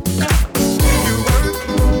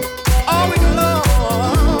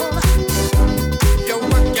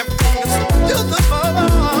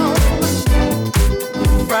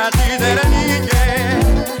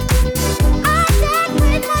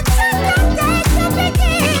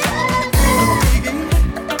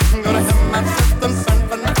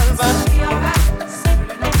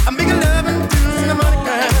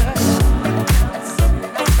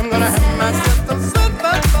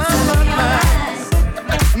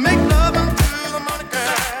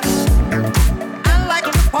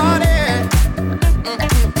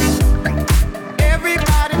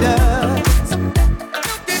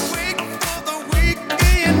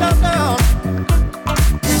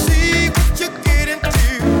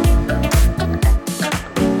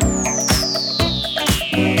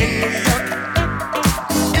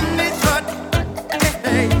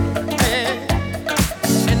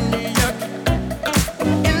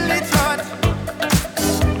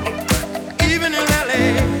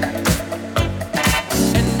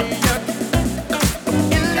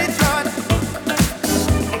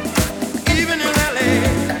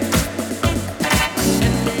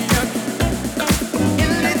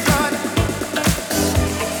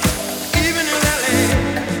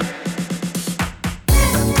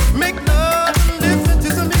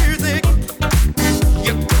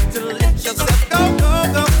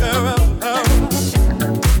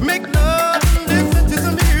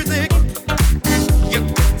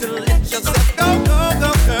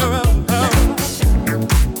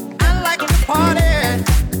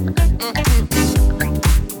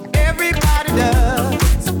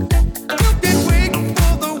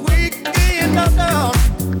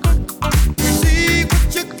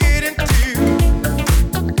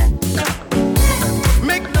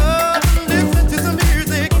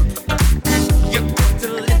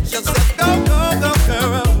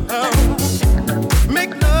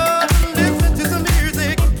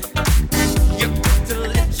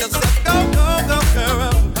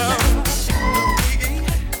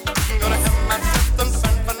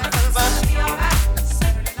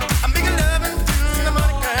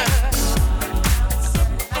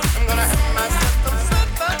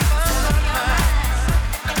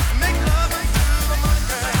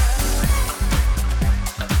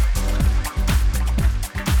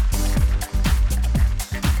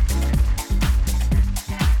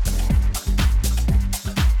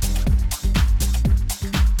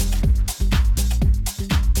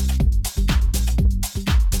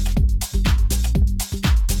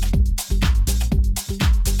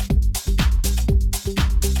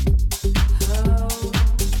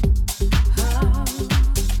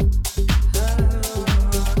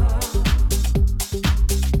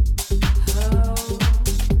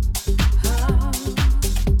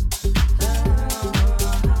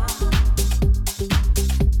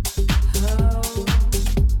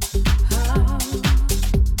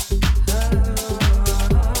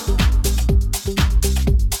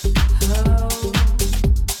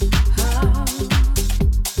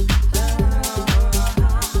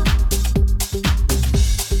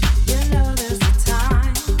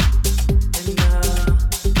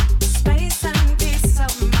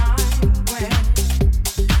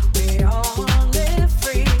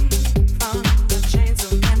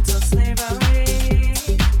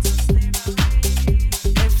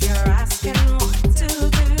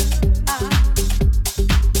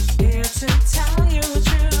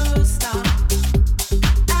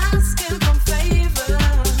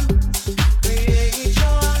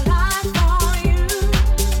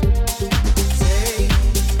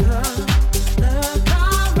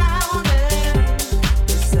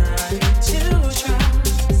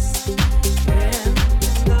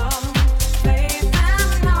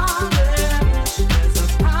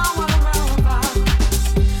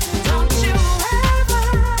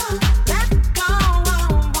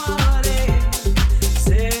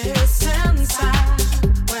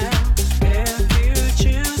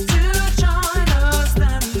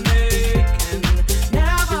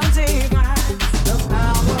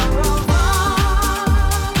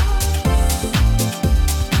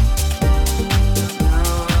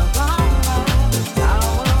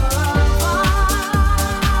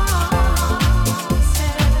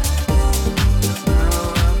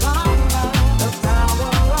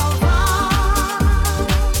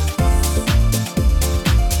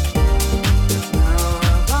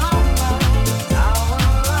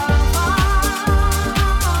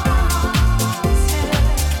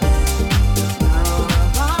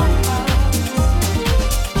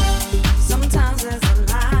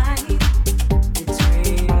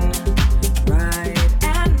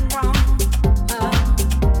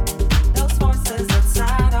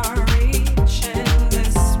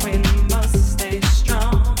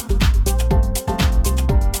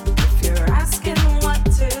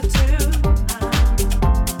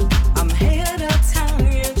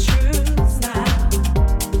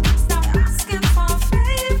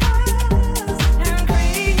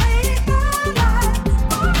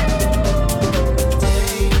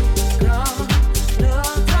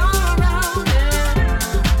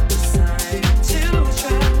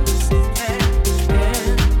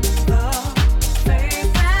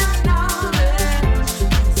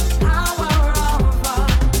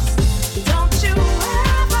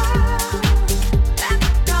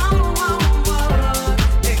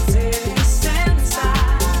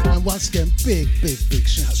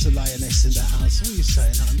 house, a lioness in the house. What are you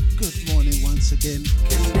saying, hon? Good morning once again.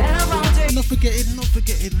 And not forgetting,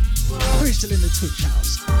 Crystal in the Twitch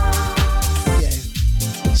house.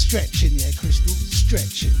 Yeah, stretching, yeah, Crystal,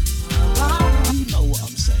 stretching. You know what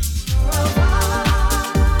I'm saying.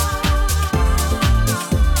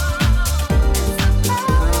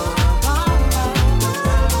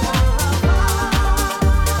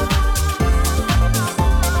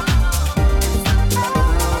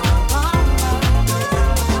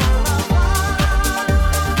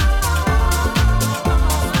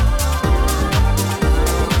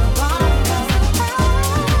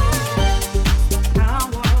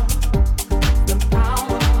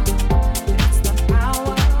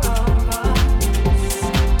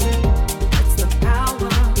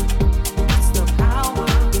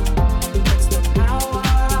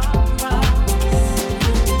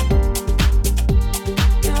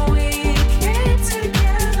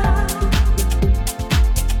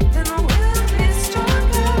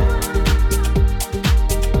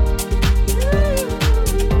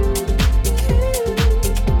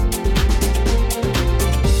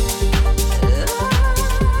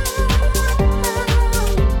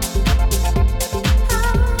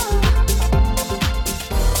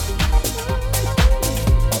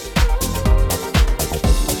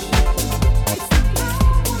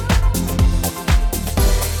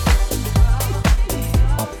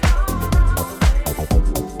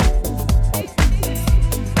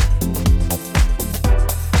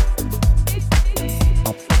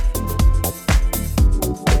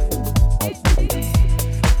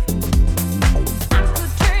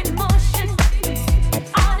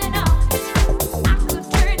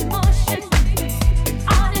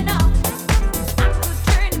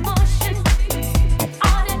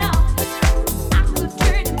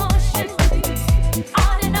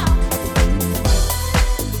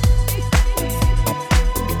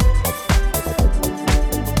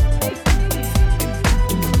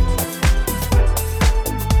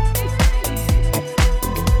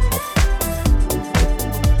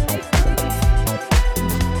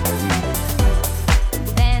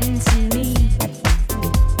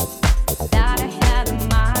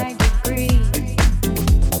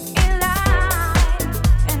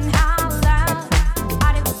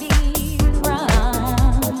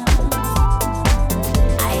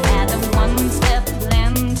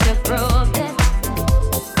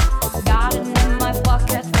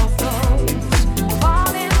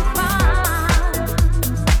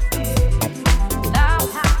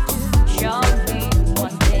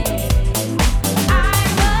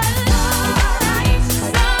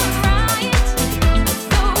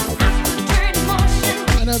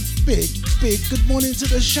 Good morning to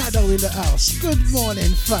the shadow in the house. Good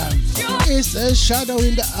morning, fam. It's the shadow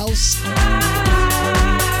in the house.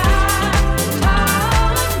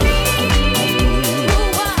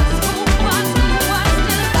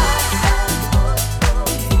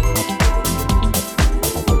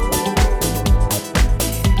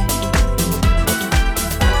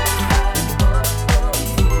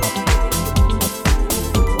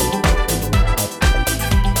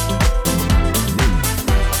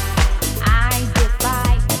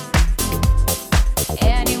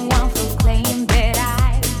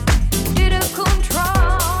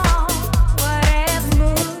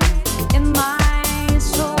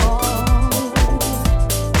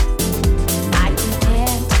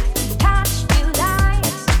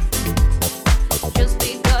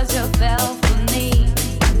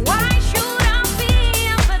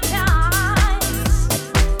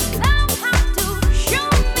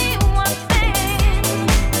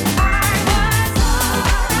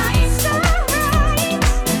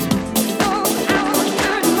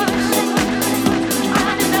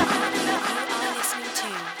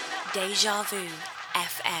 Deja Vu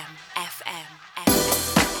FM.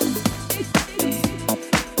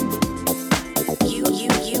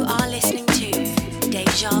 You are listening to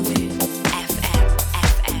Deja Vu FM.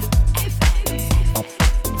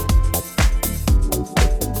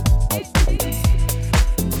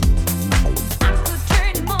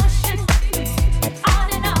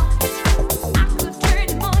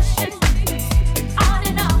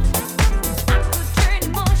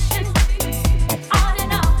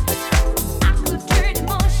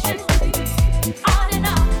 Motion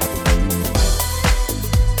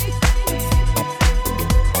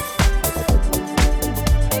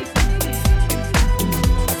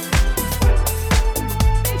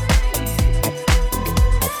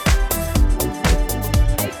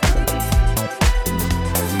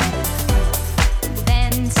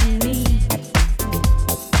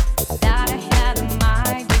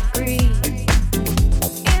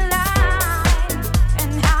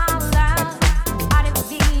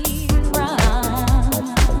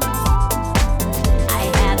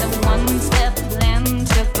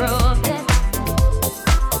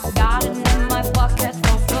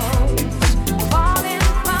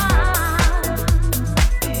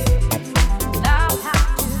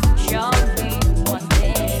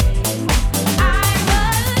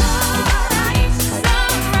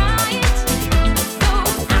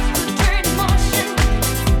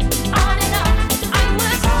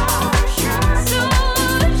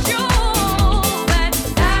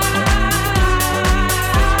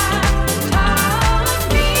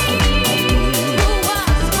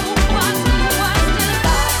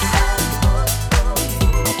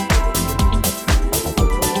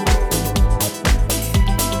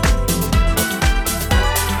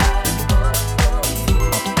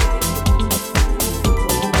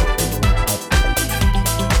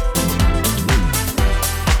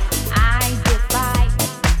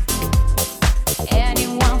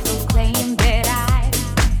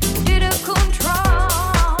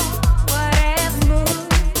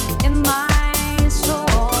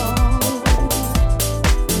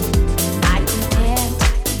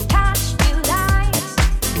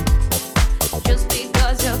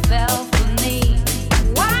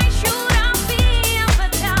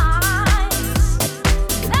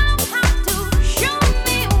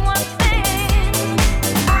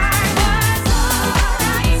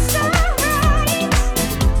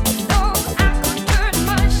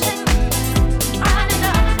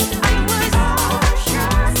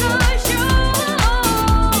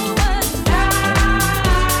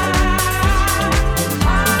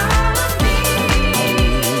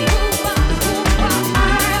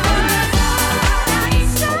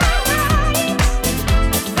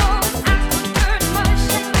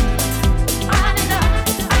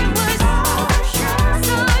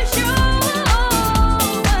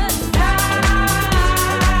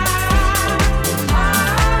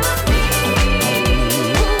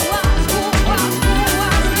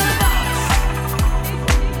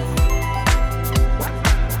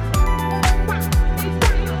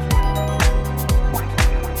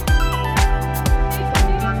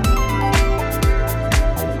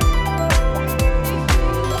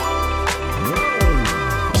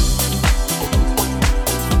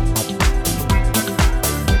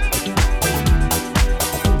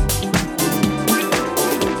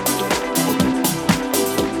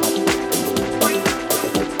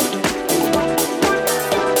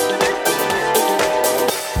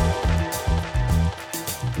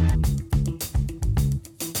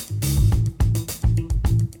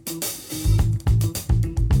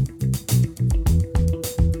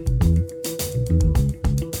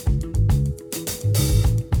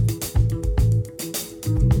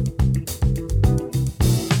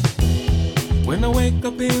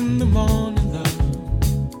in the morning, love,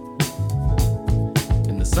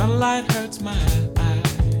 and the sunlight hurts my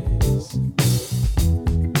eyes.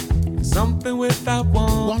 Something without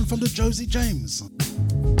One from the Josie James.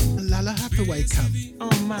 Lala Hathaway camp.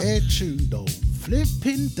 Air tune though.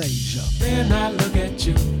 Flipping Deja. Then I look at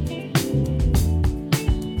you,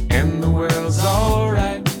 and the world's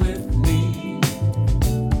alright with me.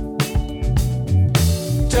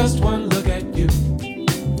 Just one look at you,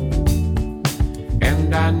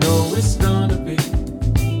 and I know it's gonna be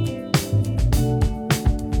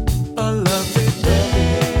a lovely day.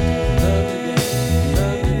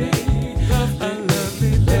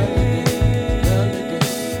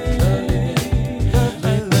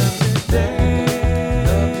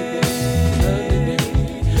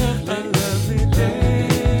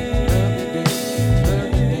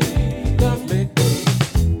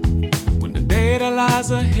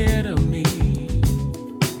 Ahead of me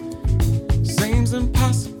seems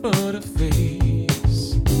impossible to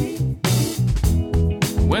face.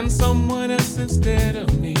 When someone else instead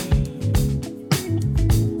of me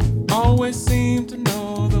always seem to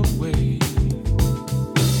know the way.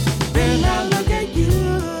 Then I look at you,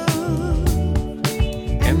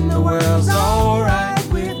 and the world's alright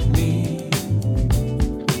with me.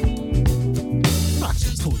 I have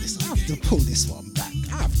to pull this one back.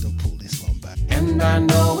 And I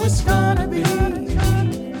know it's gonna be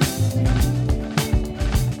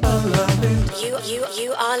a lovely.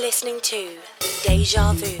 You are listening to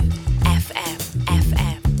Deja Vu FM.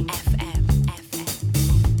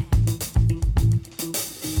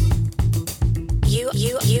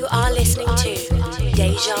 You are listening to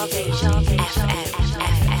Deja Vu FM.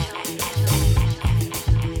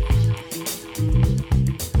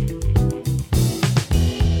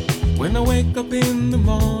 When I wake up in the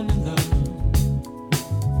morning, love,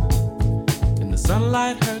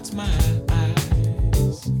 sunlight hurts my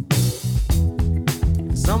eyes.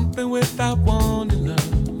 Something without warning,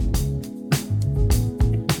 love,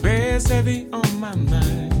 bears heavy on my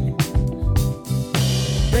mind.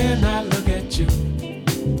 Then I look at you,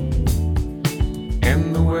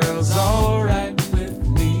 and the world's alright with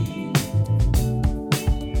me.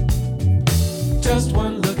 Just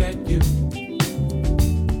one look at you,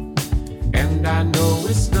 and I know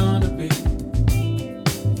it's gonna be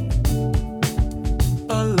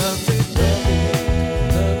a lovely day,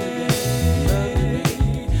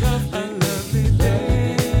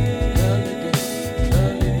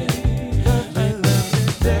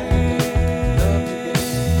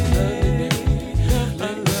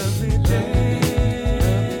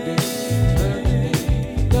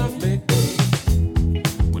 lovely day,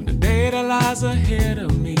 when the day that lies ahead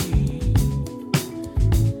of me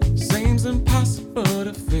seems impossible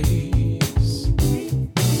to face.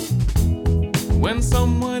 When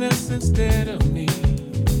someone else instead of me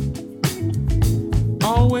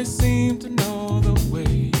always seem to know the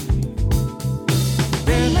way.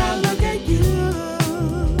 Then I look at you,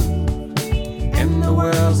 and the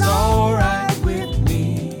world's alright with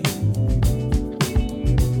me.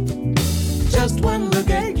 Just one look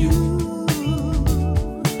at you,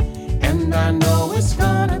 and I know it's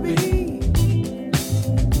gonna be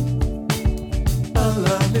a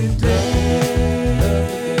lovely day.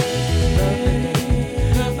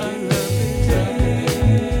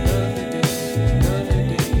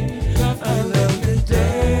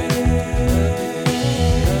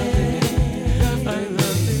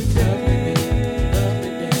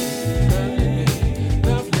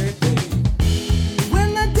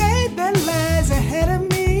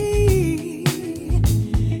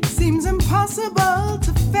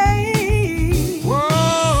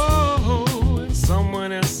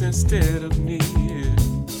 Instead of me,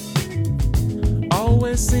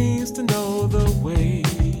 always seems to know the way.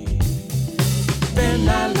 Then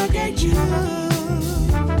I look at you,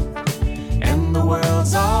 and the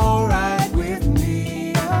world's alright with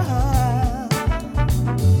me.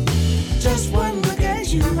 Just one look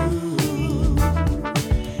at you,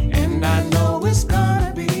 and I know it's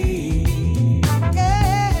gonna be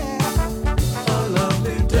a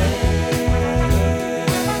lovely day.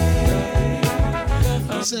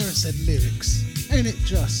 Sarah said lyrics. Ain't it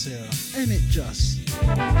just, Sarah? Ain't it just?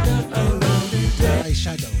 Hey,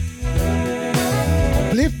 Shadow.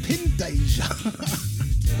 Flipping Deja.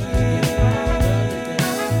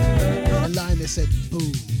 A line that said,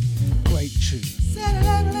 boom. Great tune.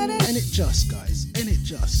 Ain't it just, guys? Ain't it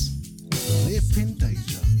just? Flipping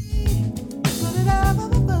Deja.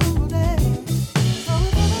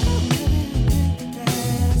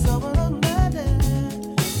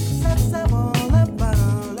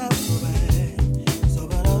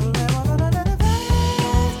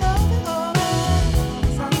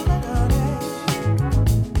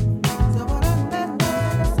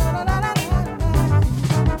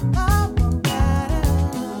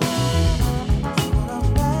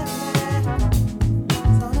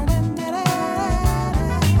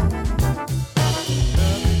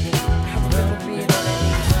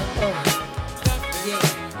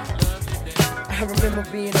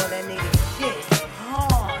 being on that nigga shit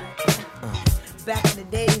hard. Back in the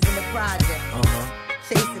days in the project,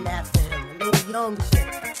 chasing after him, a little young shit.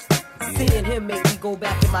 Seeing him make me go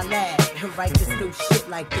back in my lab and write this new shit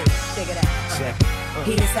like this. Check it out.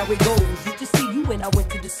 Here's how it goes. Used to see you when I went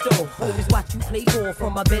to the store. Always watch you play ball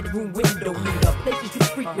from my bedroom window. Knew the places you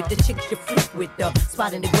freak with, the chicks you freak with, the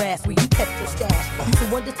spot in the grass where you kept your stash. Used to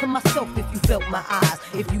wonder to myself if you felt my eyes.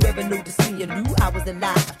 If you ever noticed me and knew I was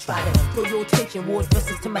alive. I tried to throw your attention towards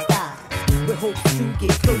verses to my thighs. With hopes to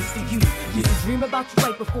get close to you. Used to dream about you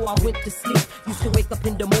right before I went to sleep. Used to wake up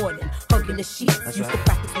in the morning, hugging the sheets. Used to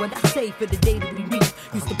practice what I say for the day that we meet.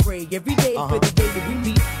 Used to pray every day for the day that we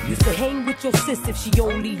meet. Used to hang with your sis if she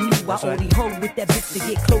only knew. I only hung with that bitch to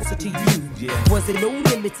get closer to you. Wasn't no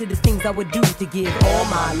limit to the things I would do to give all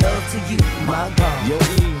my love to you, my God.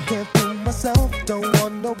 Can't fool myself, don't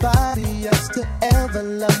want nobody else to ever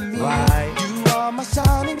love me. You are my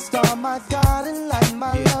shining star, my guiding light,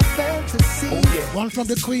 my love fantasy. One from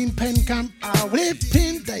the Queen Pen Camp,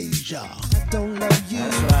 Whipping Deja. I don't love you,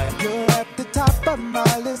 you're at the top of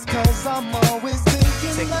my list, cause I'm always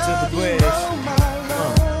thinking of you, oh my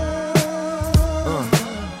love.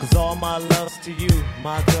 Cause all my love's to you,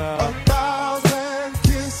 my girl. 1,000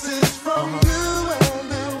 kisses from you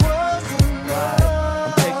and it wasn't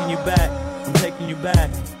enough. I'm taking you back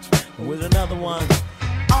with another one.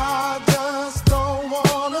 I just don't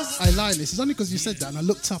wanna I lied this. It's only because you said that and I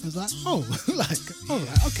looked up and was like, oh, like,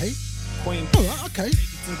 alright, okay. Queen. Alright, okay.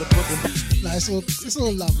 Like, it's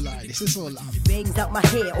all love, like this. It's all love. Bangs out my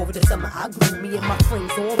hair over the summer. I grew me and my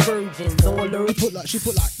friends, all virgins, all learned. She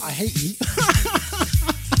put like, I hate you.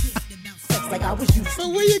 Like I was used. So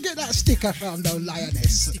where you get that sticker from, though,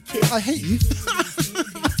 lioness? I hate you.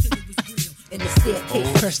 In the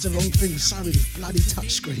staircase. Press the wrong thing. Sorry, the bloody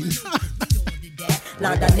touchscreen.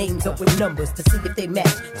 Lined our names up with numbers to see if they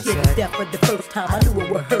match. Scared to death for the first time. I knew it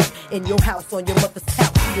would hurt. In your house, on your mother's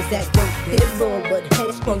couch, she was at work. Head wrong, but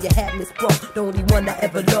headstrong, your hat misbroke. The only one I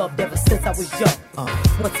ever loved ever since I was young.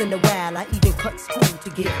 Once in a while, I even cut school to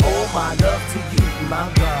give all my love to you,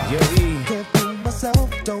 my God. Can't fool myself,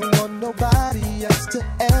 don't want nobody else to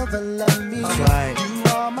ever love me. You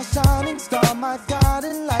are my shining star, my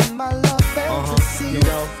guiding light, my love fantasy.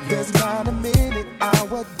 There's not a minute,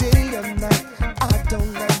 hour, day or night I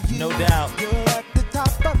don't love you. No doubt. You're at the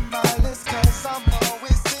top of my list, cause I'm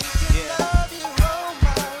always thinking of you, oh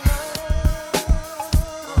my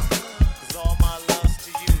love. Cause all my love's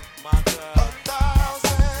to you, my girl.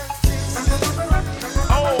 1,000 kisses.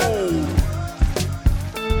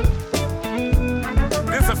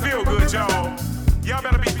 This a feel good, y'all. Y'all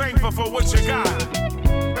better be thankful for what you got.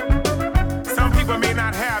 Some people may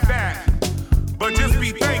not have that, but just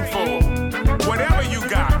be thankful. Whatever you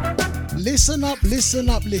got. Listen up, listen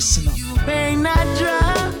up, listen up. You may not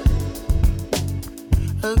drive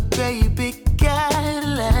a great big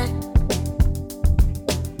Cadillac,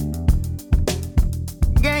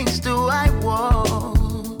 gangsta white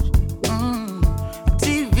walls,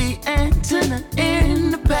 TV antenna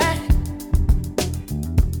in the back.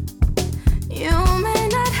 You may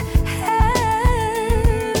not have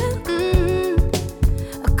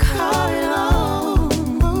a car at all,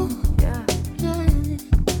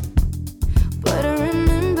 but I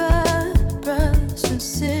remember brothers and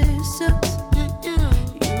sisters.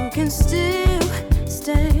 You can still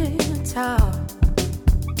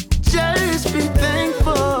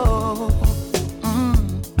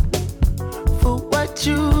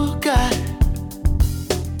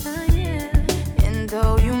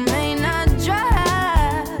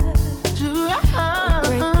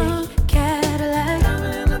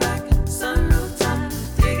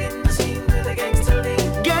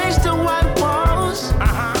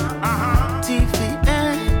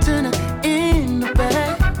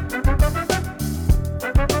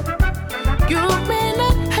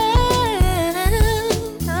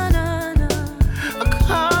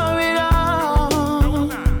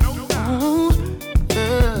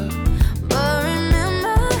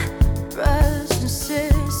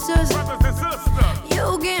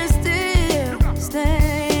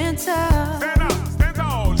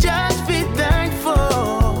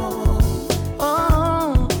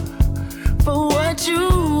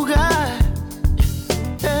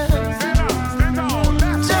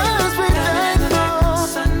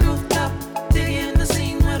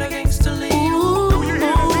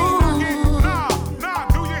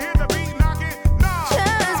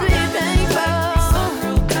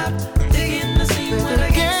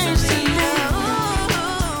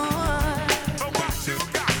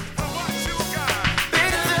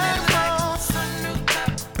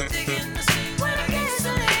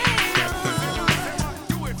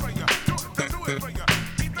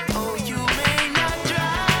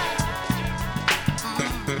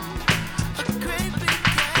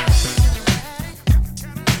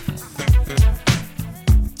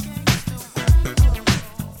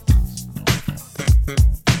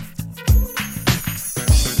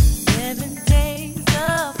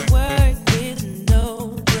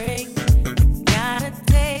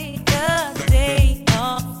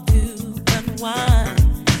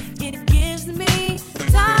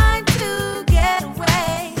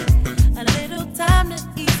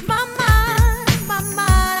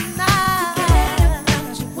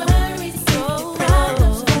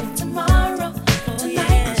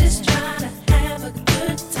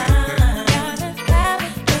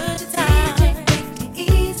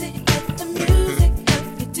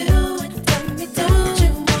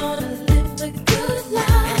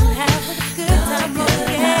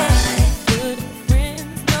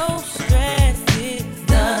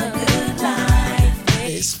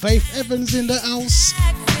Faith Evans in the house.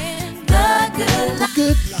 The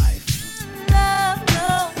good life.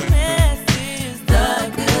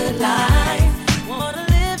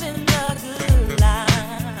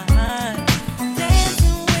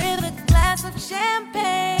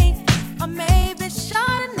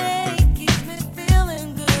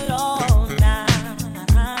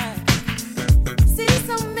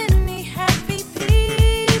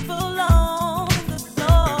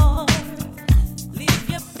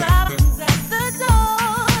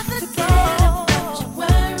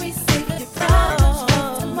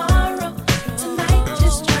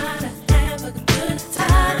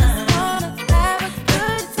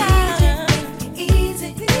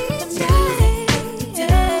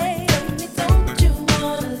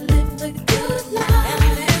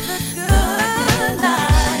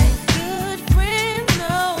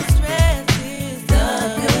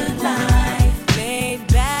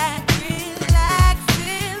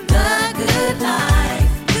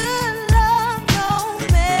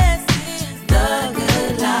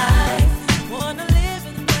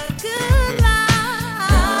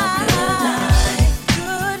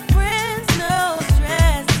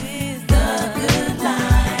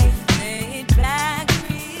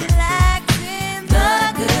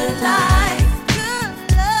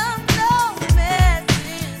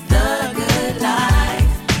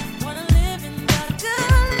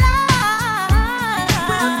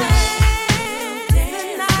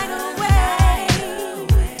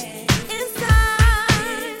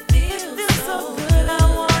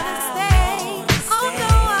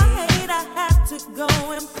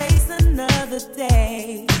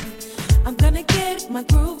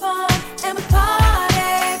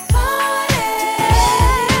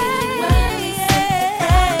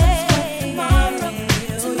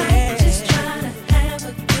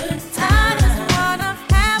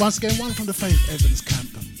 Once again, one from the Faith Evans camp.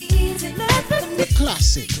 The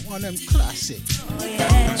classic, one of them classic.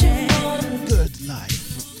 Good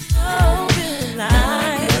life. Oh, good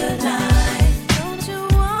life. Good life. Don't you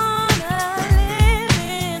wanna live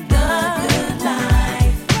in the good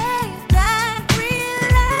life? Lay back,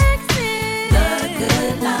 relaxing. The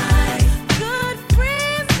good life. Good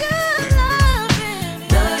friends, good loving.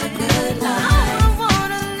 The good life. I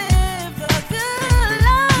wanna live the good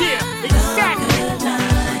life. Yeah, exactly.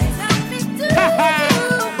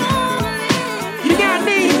 You got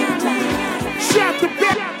me. Shut the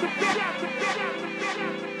bed.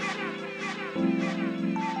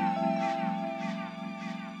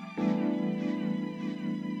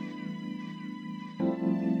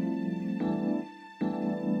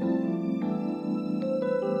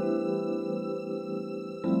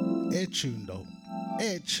 Air tune though.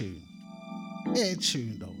 Air tune. Air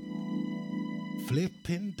tune though.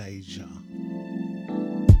 Flipping Deja.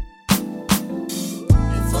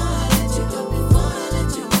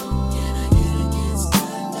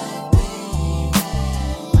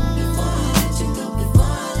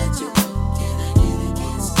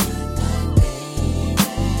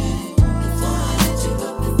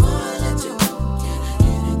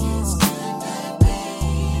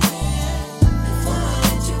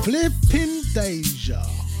 Flipping Deja.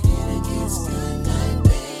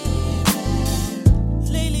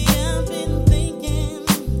 Lately I've been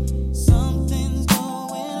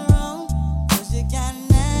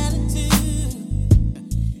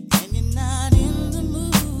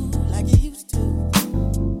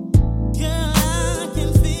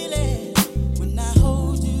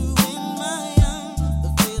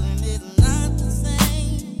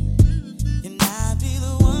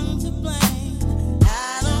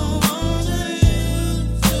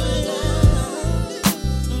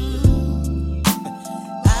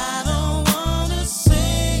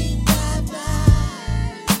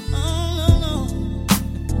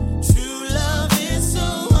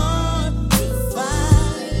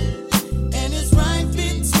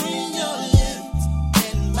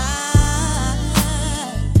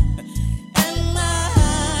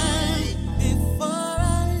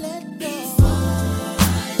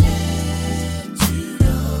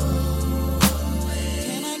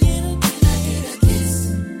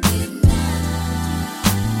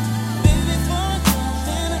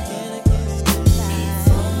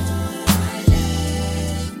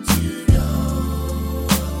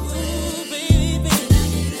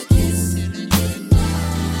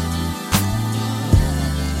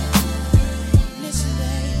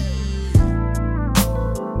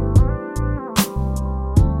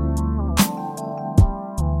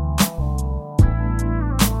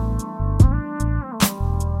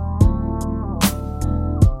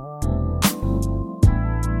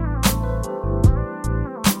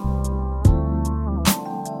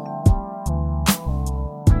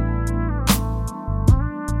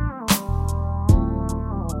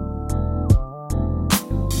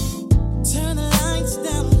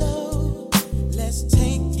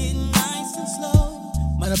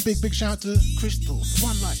big shout out to Crystal, the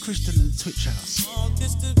one like Crystal in the Twitch house.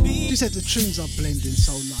 She said the tunes are blending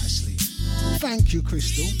so nicely. Thank you,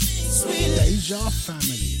 Crystal. Deja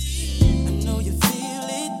family. I know you feel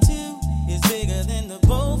it too. It's bigger than the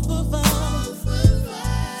both of us.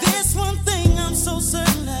 This one thing I'm so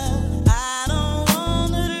certain of. I don't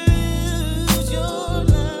wanna lose your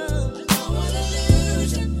love. I don't wanna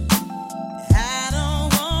lose you. I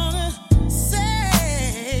don't wanna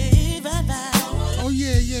say bye-bye. Oh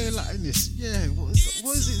yeah, like in this. Yeah, what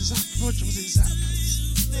is it? Zap Roger? Was it Zap?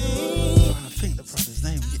 I'm trying to think the brother's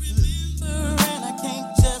name. And I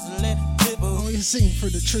can't just let it go. Oh, you sing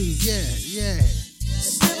through the truth. Yeah.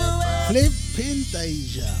 Flipping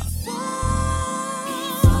Deja.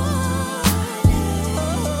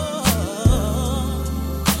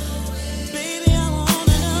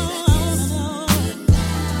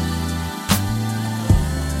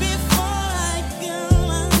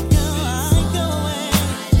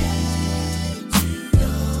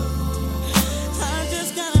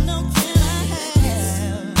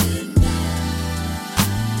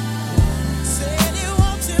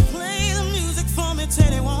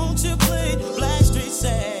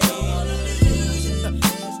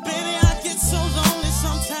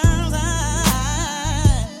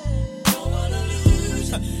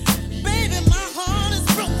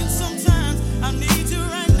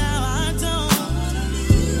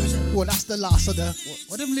 Well, that's the last of the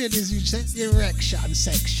what them ladies you said? Erection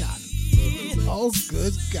section. Oh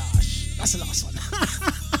good gosh. That's the last one.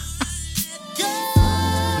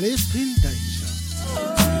 Flipping Deja.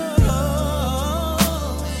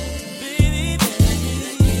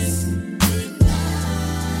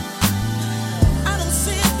 I don't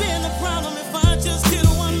see it being a problem if I just get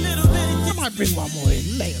one little bit. I might bring one more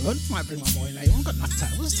in later on. I've got enough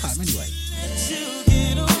time. What's the time anyway?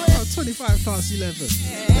 25 past 11.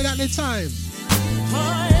 Ain't that the time?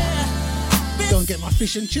 Don't get my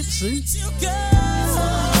fish and chips soon.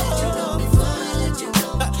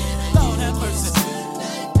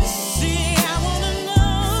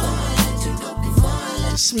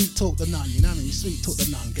 Sweet talk the nun, you know what I mean? Sweet talk the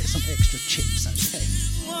nun, get some extra chips, okay?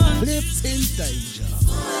 Flipping Deja.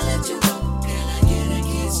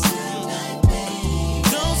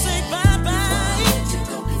 Don't say bye-bye.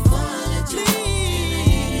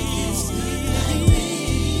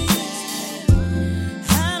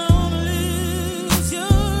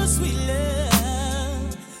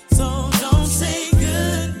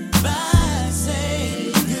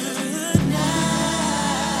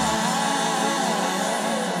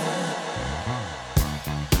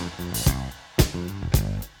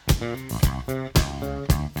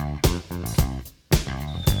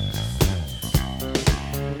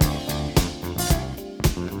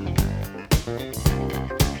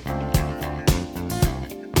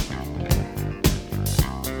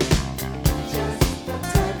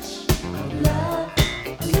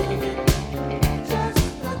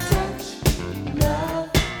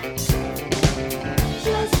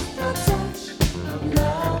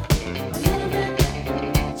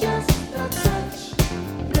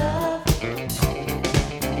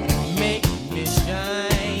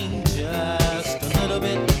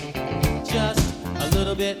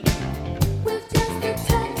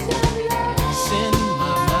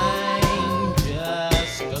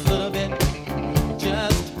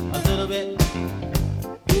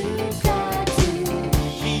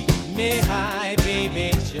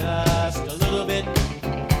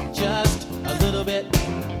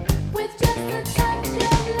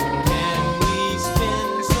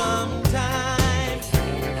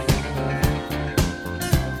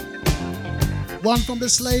 One from the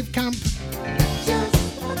slave camp.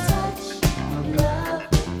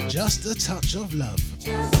 Just a touch of love.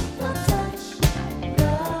 Just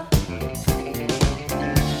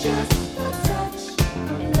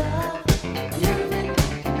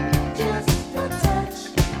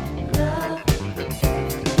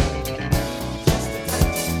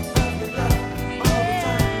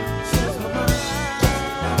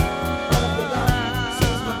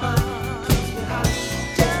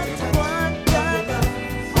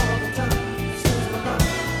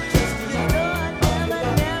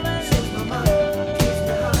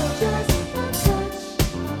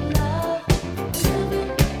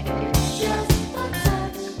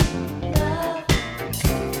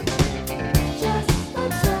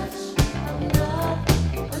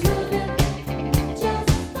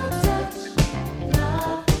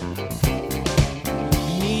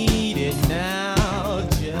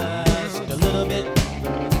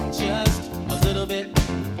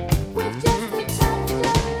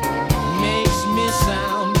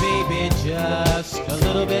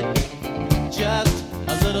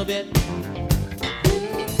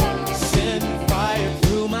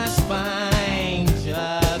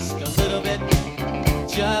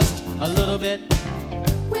bit.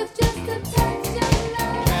 With just a touch of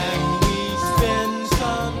love. Can we spend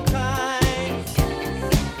some time?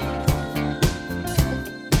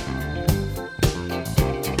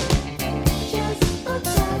 Just a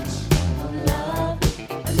touch of love.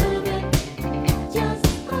 A little bit. Just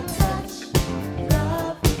a touch of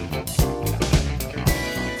love.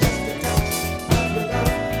 Just a touch of your love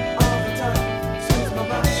all the time. Soothes my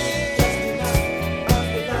mind. Just enough of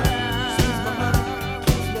your love. Soothes my mind.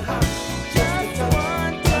 Keeps me high. Just a touch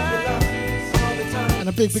of your love all the time. And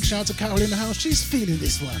a big shout out to Carol in the house. She's feeling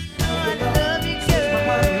this one. I love you,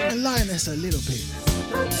 girl. And Lioness a little bit.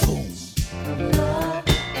 Boom.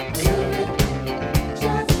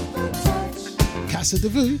 Casa de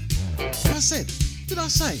Vu. I said, did I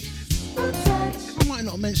say? I might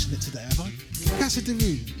not mention it today, have I? Casa de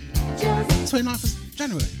Vu. 29th of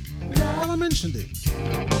January. Have I mentioned it?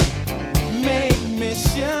 Make me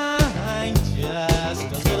shine just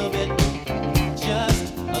a little bit.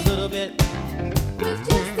 Just a little bit. With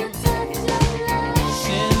just a touch of love.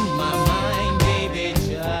 Send my mind, baby,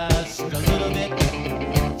 just a little bit.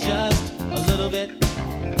 Just a little bit.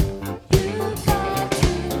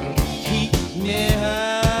 Keep me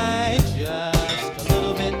high, just a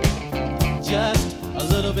little bit. Just a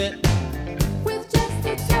little bit. With just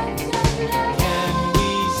a touch of love. Can we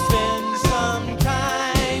spend some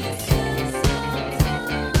time?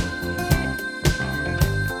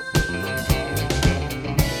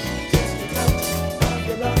 Just a touch of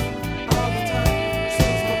your love all the time.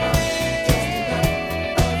 Soothes my mind. Just enough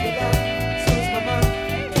of your love. Soothes my mind.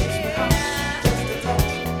 Keeps me high. Just a touch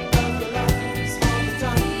of your love all the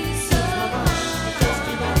time. Soothes my mind. Just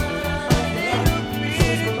enough of your love.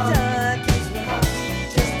 Soothes my mind. Keeps me high.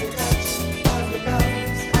 Just a touch of your love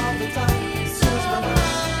all the time. Soothes my mind.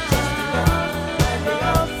 Just enough of your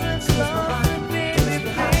love. Soothes my mind. Keeps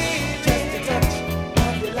me high. Just a touch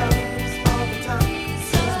of your love all the time.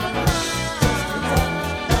 Soothes my mind. Just enough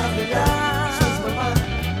of your love. Soothes my mind.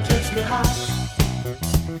 Keeps me high.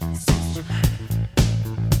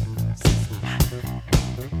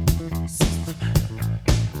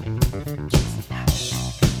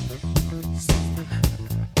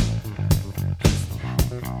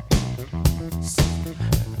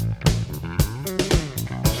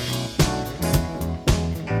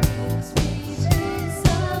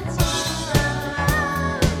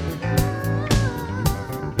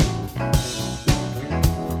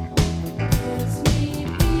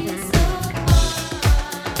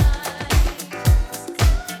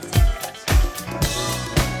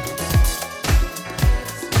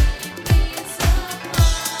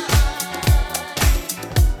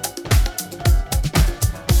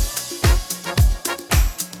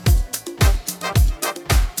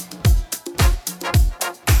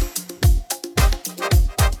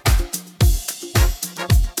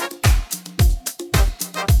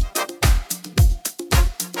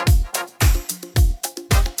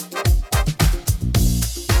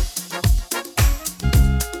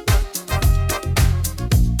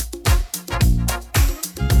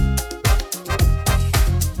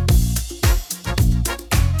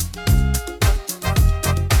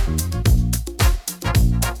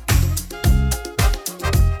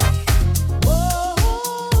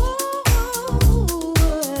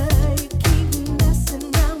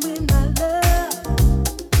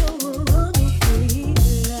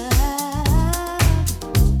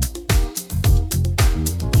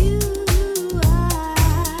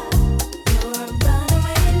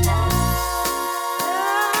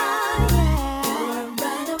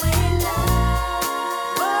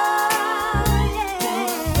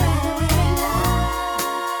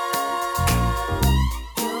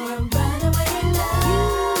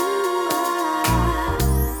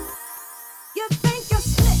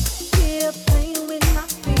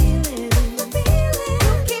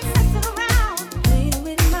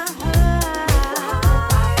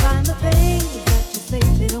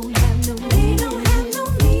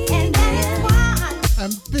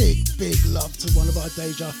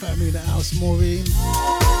 Deja family in the house, Maureen.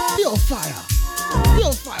 Pure fire.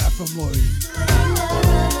 Pure fire from Maureen.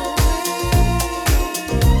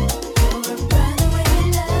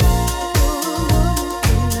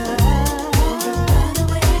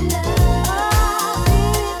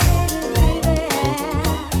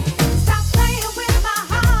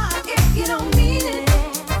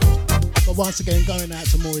 But once again, going out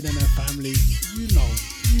to Maureen and her family, you know.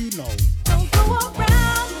 Don't go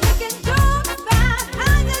around making jokes about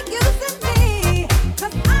how you using me,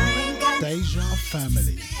 'cause I ain't got Deja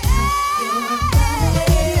family.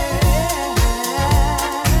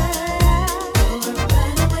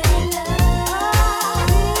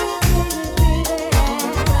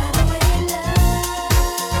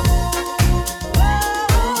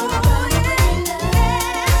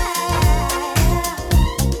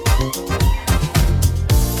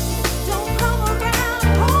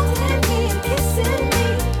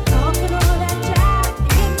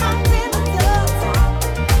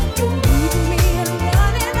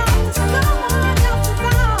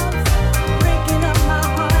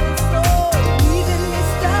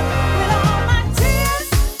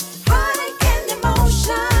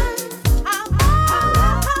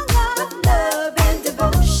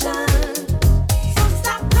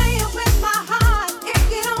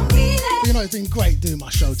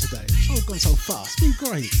 show today. The show's gone so fast. It's been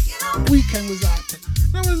great. Weekend was like,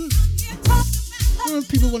 when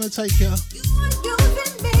people want to take your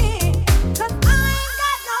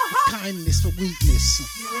kindness for weakness.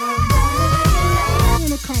 I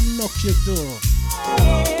want to come knock your door.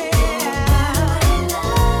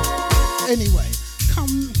 Anyway,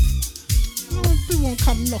 come. People want to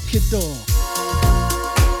come knock your door.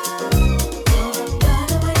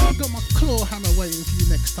 I've got my claw hammer waiting for you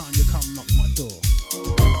next time you come knock my door.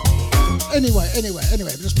 Anyway,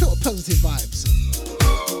 just put positive vibes.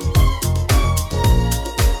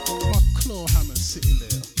 My claw hammer's sitting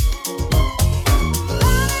there.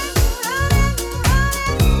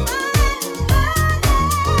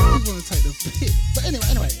 You want to take the piss. But anyway,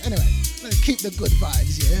 let's keep the good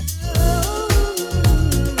vibes, yeah?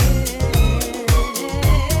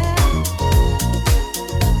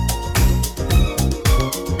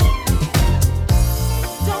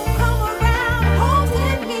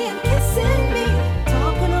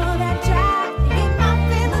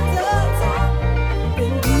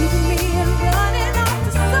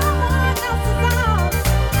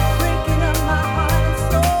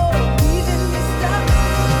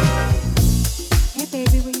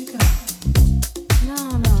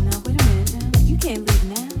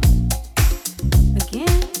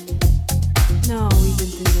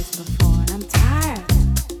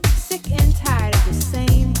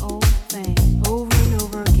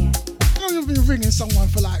 Someone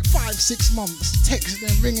for like 5-6 months, texting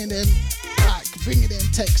them, ringing them,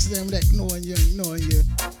 texting them, ignoring you.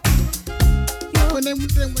 When they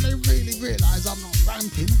really realise I'm not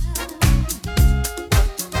ramping,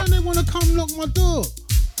 and they want to come knock my door.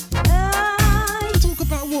 Talk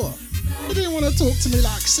about what? They didn't want to talk to me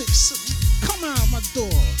like 6. Come out my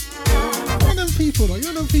door. You're them people though.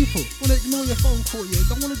 You're them people. Want to ignore your phone call, you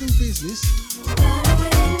don't want to do business. I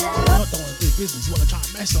don't want to do business. You want to try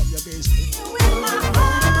and mess up your business.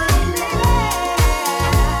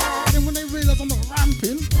 And when they realise I'm not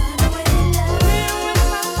ramping,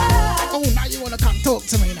 oh, now you want to come talk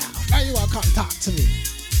to me now. Now you want to come talk to me.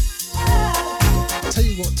 Tell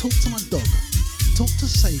you what, talk to my dog. Talk to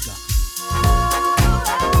Sega.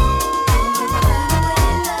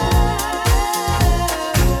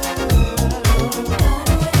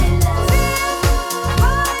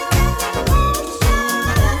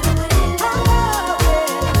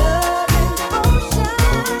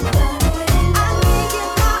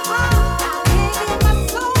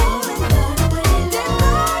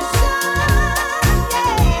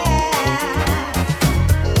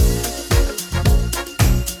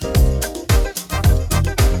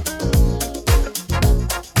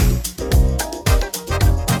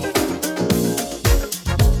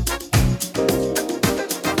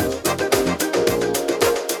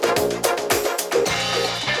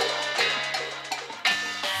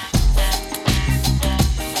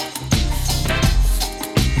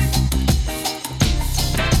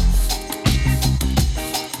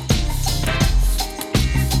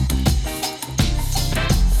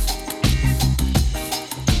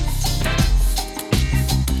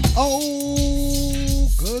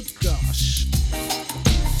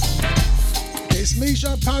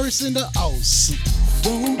 Paris in the house.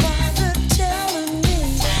 Don't bother telling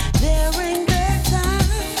me there ain't that time.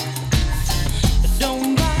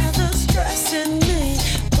 Don't bother stressing me,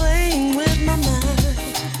 playing with my mind.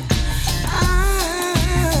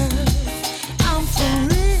 I'm for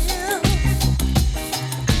real.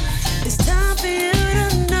 It's time for you to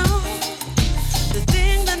know the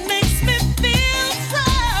thing that makes me feel so.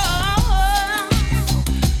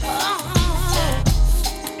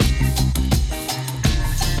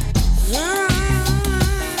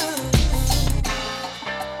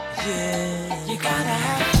 You gotta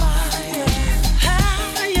have fire.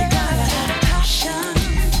 You gotta have passion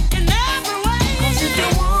in every way. 'Cause if you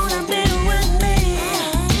wanna be with me,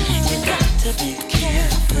 you got to be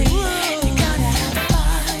carefree. You gotta have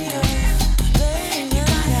fire. You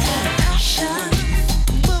gotta have passion.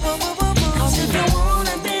 'Cause if you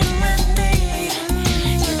wanna be with me,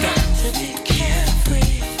 you got to be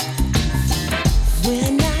carefree.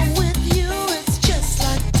 When I'm with you, it's just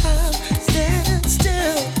like time stands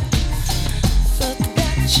still. But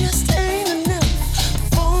that just ain't enough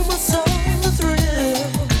for my soul to thrill.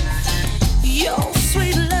 Your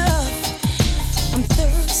sweet love, I'm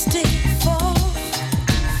thirsty for.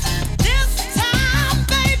 This time,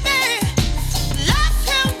 baby, love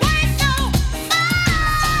can wait no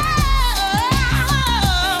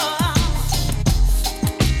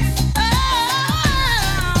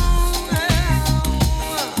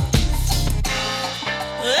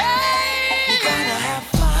You gotta have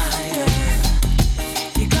fire.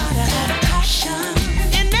 You gotta have passion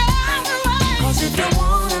in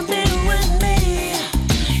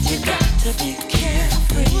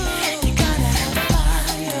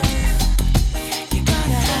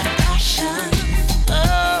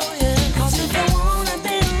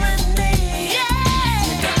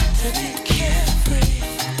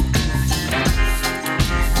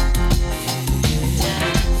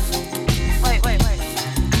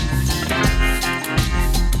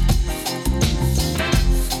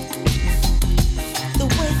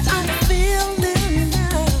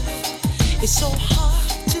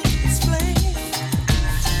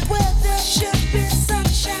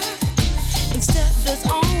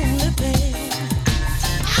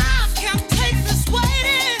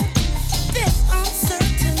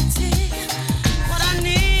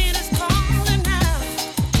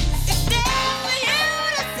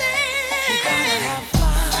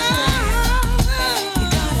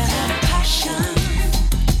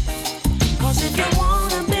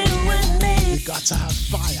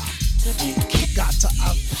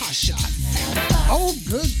Oh,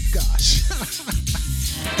 good gosh.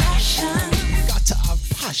 Got to have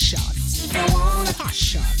passion.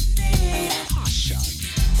 Passion. Passion.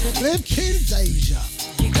 Flipping Deja.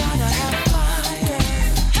 You gotta have fire.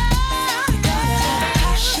 You gotta have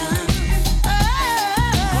passion.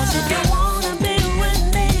 'Cause if you wanna be with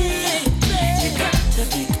me, you got to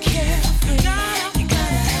be carefree. You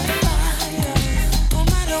gotta have fire. No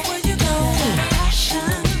matter where you go,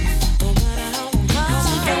 passion. No matter how hard. 'Cause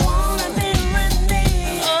if you wanna be with me,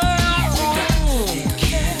 you got to be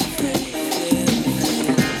carefree.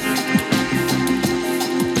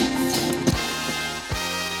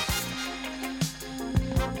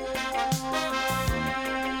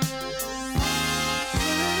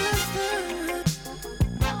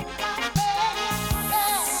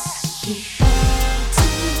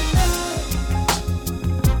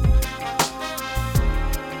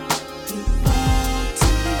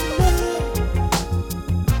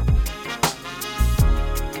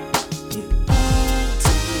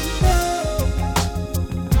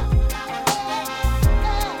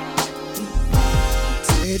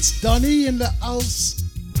 It's Donny in the house.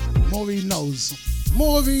 Maury knows.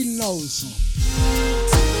 Maury knows.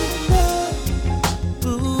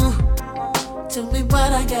 Ooh, tell me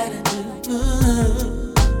what I gotta do.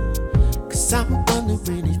 Cause I'm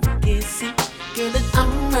wondering if you can see, girl, that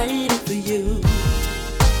I'm ready for you.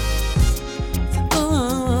 So,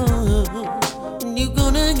 and you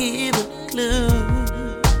gonna give a clue.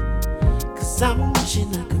 Cause I'm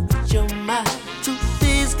wishing I could put your mind to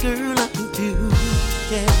this girl I could do.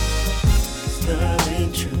 Yeah. Love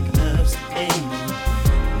ain't true, love's aim.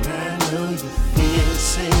 And I know you feel the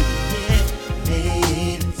same. Yeah,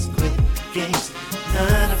 ladies, quit games.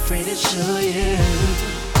 Not afraid to show you.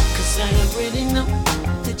 Cause I already know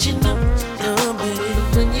that you know, baby.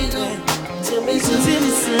 When you go, tell me so,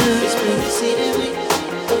 see that we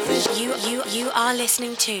official. You are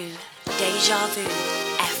listening to Deja Vu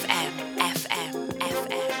FM.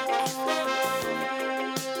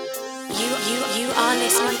 You are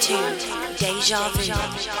listening to Deja Vu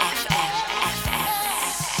FM.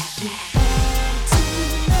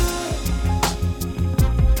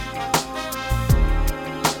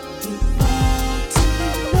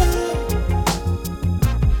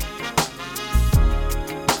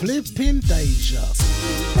 Flipping Deja.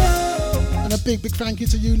 And a big thank you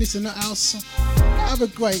to Eunice in the house. Have a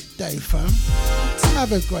great day, fam.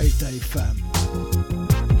 Have a great day, fam.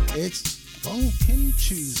 It's Funkin'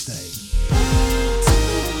 Tuesday.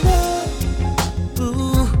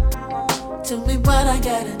 Ooh, tell me what I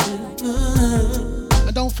gotta do.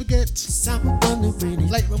 And don't forget, I'm wondering if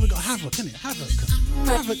later when we got Havoc, innit?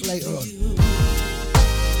 Havoc later on.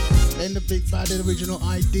 Then the big bad original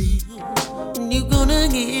ID. you gonna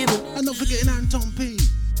give it. And not forgetting Anton P.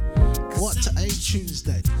 What a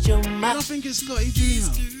Tuesday. And I think it's Scotty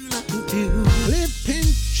Jr.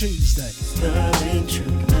 Flipping Tuesday. Love ain't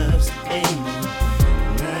true, love's aim.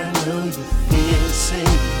 And I know you feel the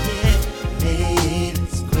same. Yeah,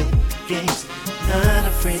 ladies, quit games. Not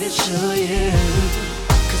afraid to show you.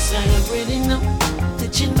 Cause I already know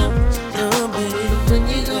that you know, baby. When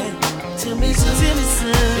you go, tell me so,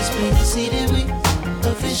 it's been to see that we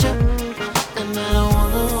official. And I don't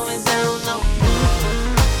wanna hold it down, no.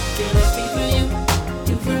 Girl, I speak for you,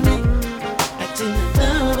 you for me. Acting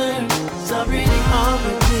another, it's already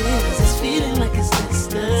over with. Cause it's feeling like it's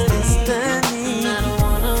destiny. And I don't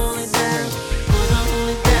wanna hold it down,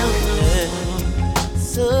 no.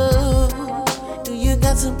 So, do you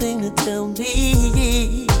got something to tell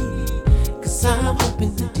me? Cause I'm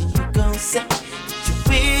hoping that you gon' say that you're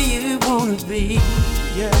where you wanna be.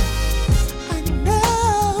 Yeah. I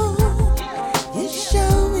know you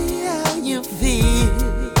show me how you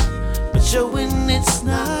feel, but showing it's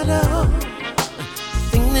not all the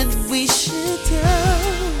thing that we should do.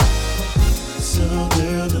 So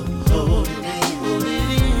girl, don't hold it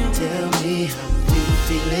in. Tell me how you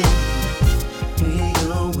feeling. We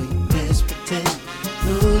always pretend.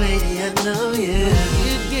 No lady, I know you.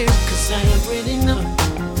 Cause I already know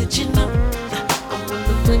that you know. I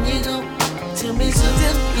wonder when you go. Tell me so,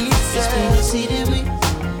 tell me. It's been to see that we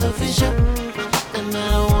official. And I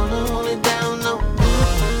don't wanna hold it down, no.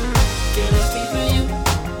 Girl, I speak for you,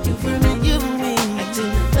 you for me, you for me.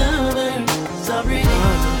 Acting another, it's already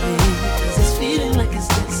on me. Cause it's feeling like it's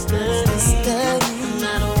destiny. And I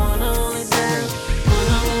don't wanna hold it down,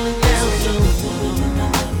 wanna hold it down, no.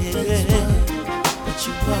 But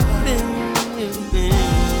you are.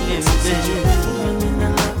 Said you want me in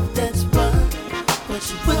love, that's what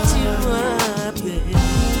you are, baby.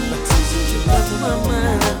 But since you love my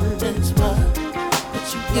mind, that's what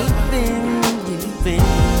you've been.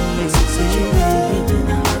 Said you want me in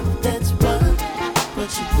love, that's what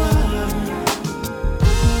what you are.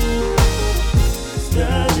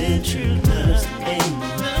 Darling, true love's the aim.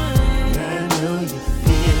 I know you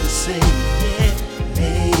feel the same. Yeah,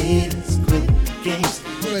 hey, let's quit the games.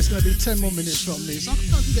 Well, it's going to be 10 more minutes from me, so I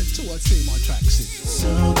can get 2 or 3 more tracks in. So,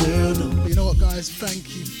 girl, don't But you know what, guys?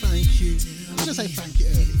 Thank you. I'm going to say thank you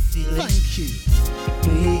early. Thank you.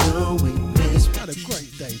 we always Had a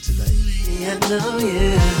great day today. I know,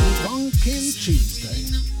 yeah. Funkin' Tuesday.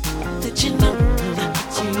 That you know that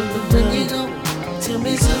you when you go tell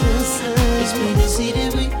me something. It's when you see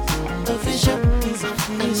that we official,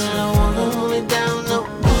 and I don't wanna hold it down no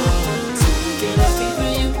more. Get happy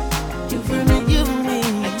for you, you for me, you for me.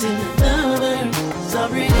 Acting another, it's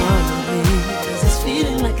already on me, 'cause it's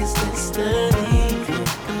feeling like it's destiny,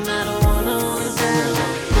 and I don't wanna hold it down.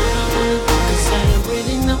 'Cause I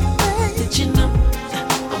already know that you know.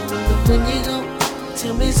 I wonder when you go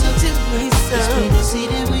tell me something. It's when you see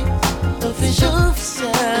that we official,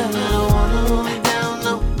 and I don't wanna hold it down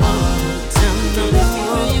no more. Tell me no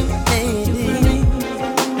more, you for me,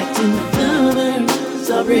 acting another, it's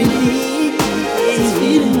already, it's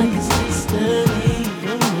feeling like it's destiny,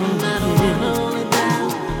 and I don't wanna hold it down,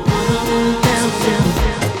 wanna hold it down.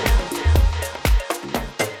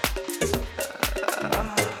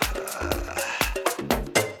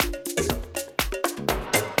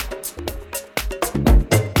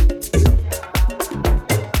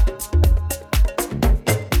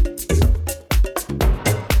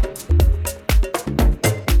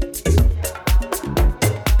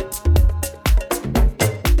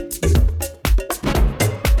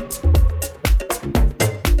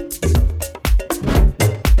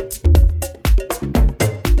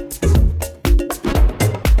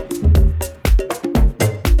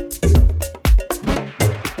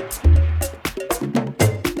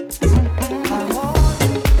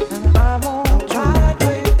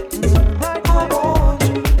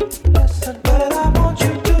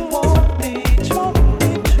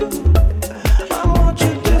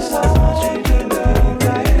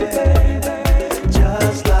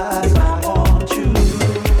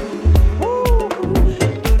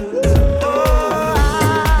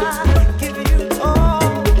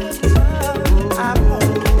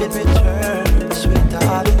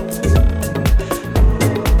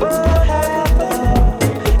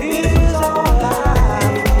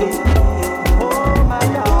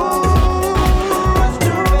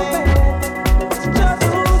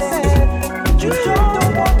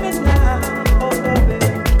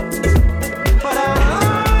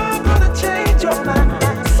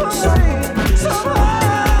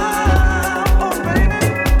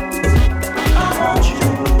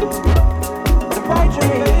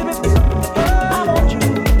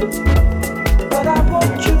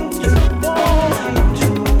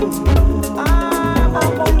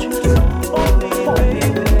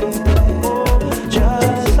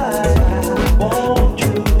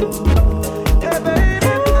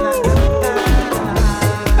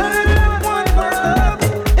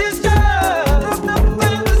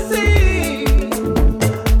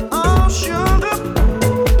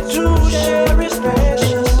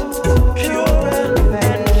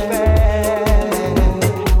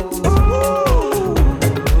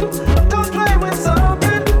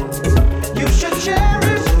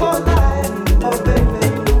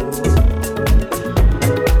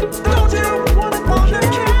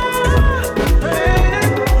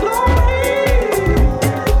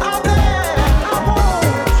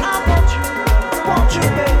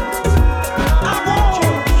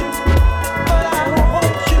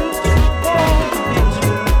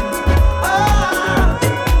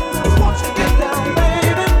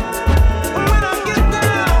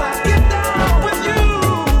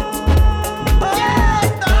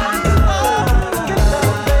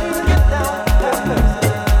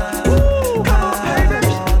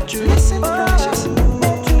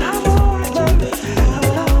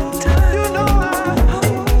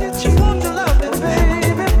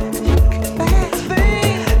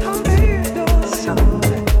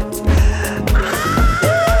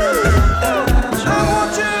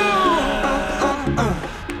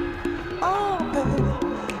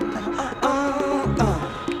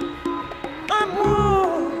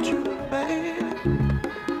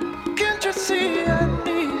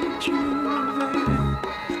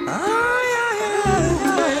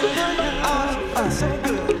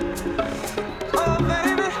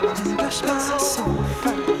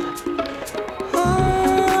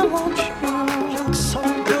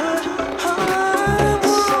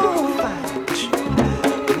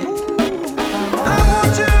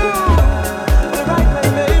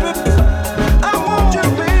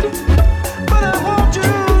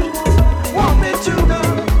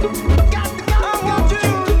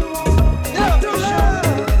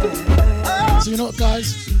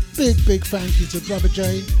 Big thank you to Brother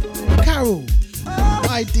J, Carol,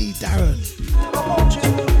 ID Darren,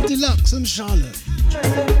 Deluxe and Charlotte,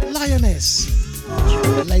 Lioness,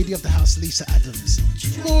 Lady of the House Lisa Adams,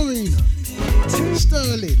 Maureen,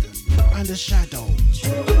 Sterling, and The Shadow.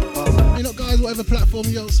 You know, guys, whatever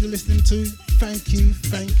platform else you're listening to, thank you.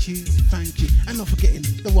 And not forgetting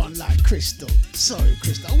the one like Crystal. Sorry,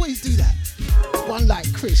 Crystal, I always do that. One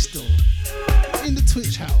like Crystal in the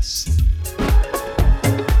Twitch house.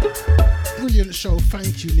 Brilliant show.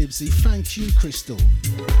 Thank you, Nibbsy. Thank you, Crystal.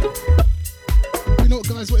 You know what,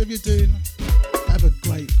 guys, whatever you're doing, have a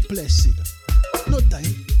great, blessed, not day,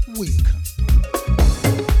 week.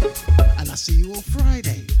 And I'll see you all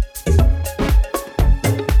Friday.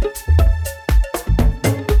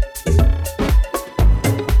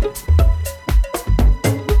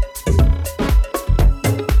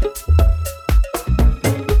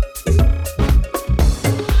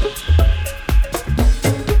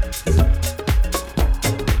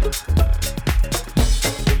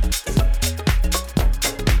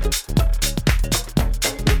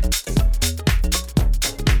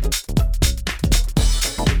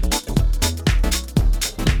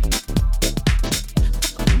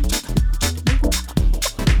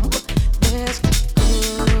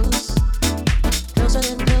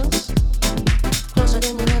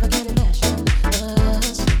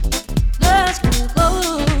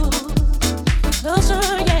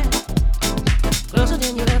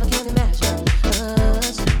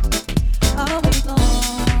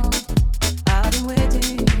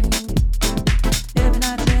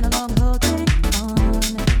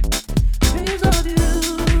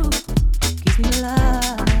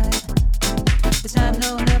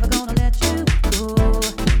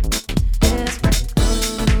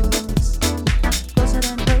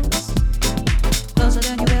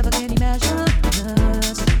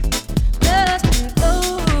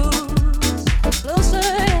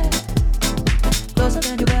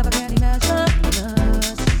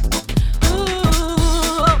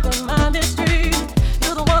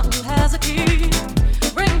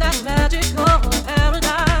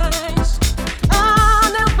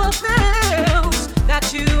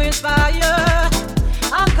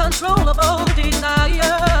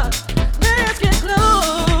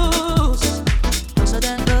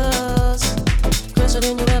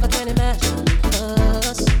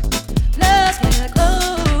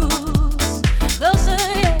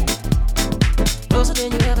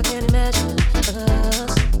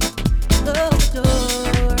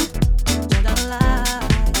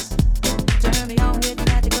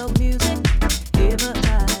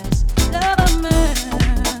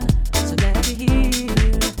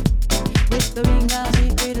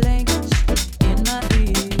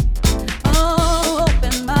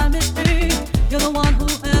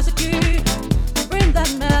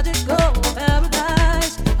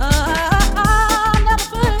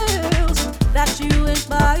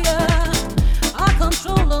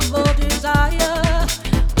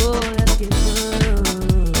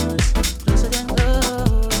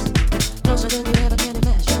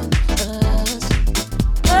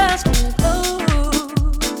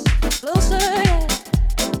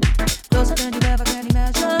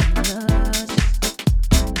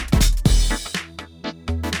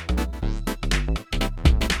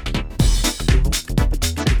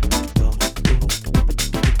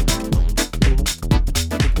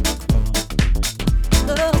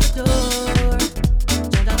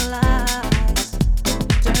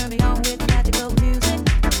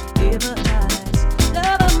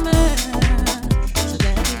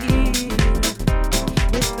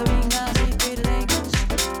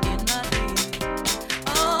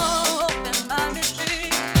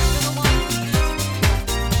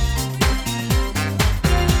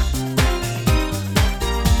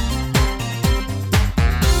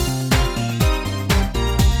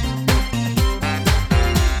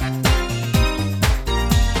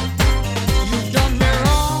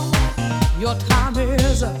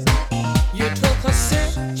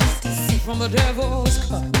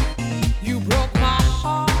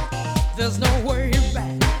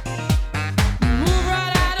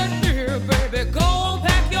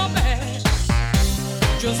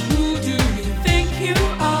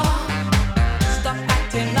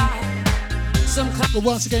 But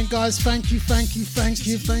once again, guys, thank you.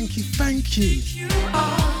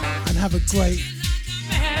 And have a great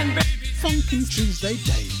funkin' Tuesday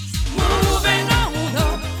day. Moving on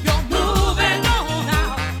up, you're moving on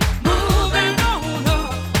out, moving on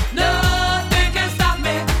up, nothing can stop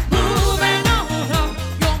me. Moving on up,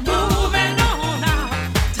 you're moving on out,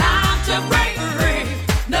 time to break free,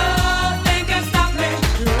 nothing can stop me.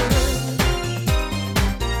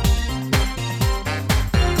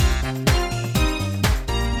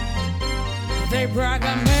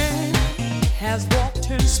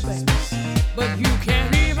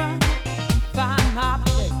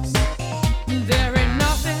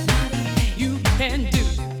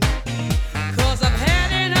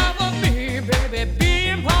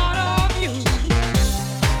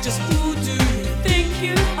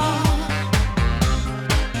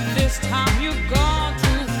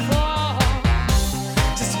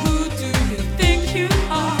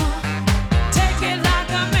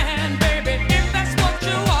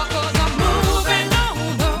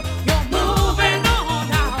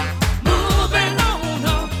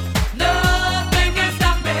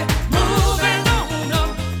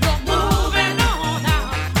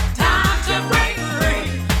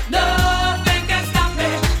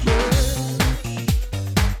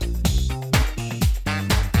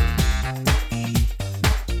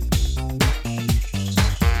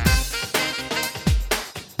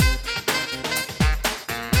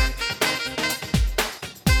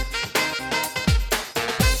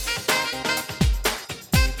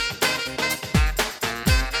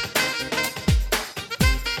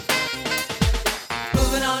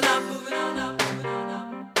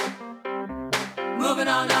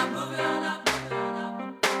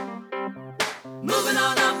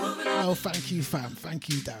 Carol, thank you, fam. Thank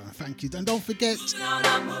you, Darren. Thank you. And don't forget,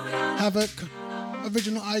 Havoc,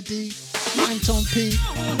 Original ID, Anton P,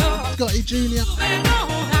 Scotty Jr.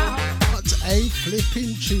 What's a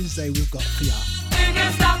flipping Tuesday we've got for ya.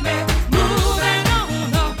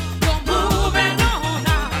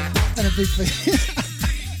 And a big thing.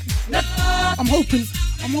 I'm hoping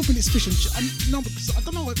it's fish and no, because I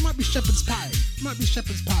don't know, it might be shepherd's pie. It might be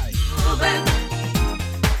shepherd's pie.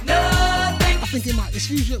 I think it might. It's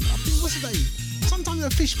usually, I think, what's the day? Sometimes a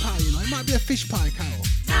fish pie, you know. It might be a fish pie, Carol.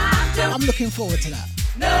 I'm looking forward to that.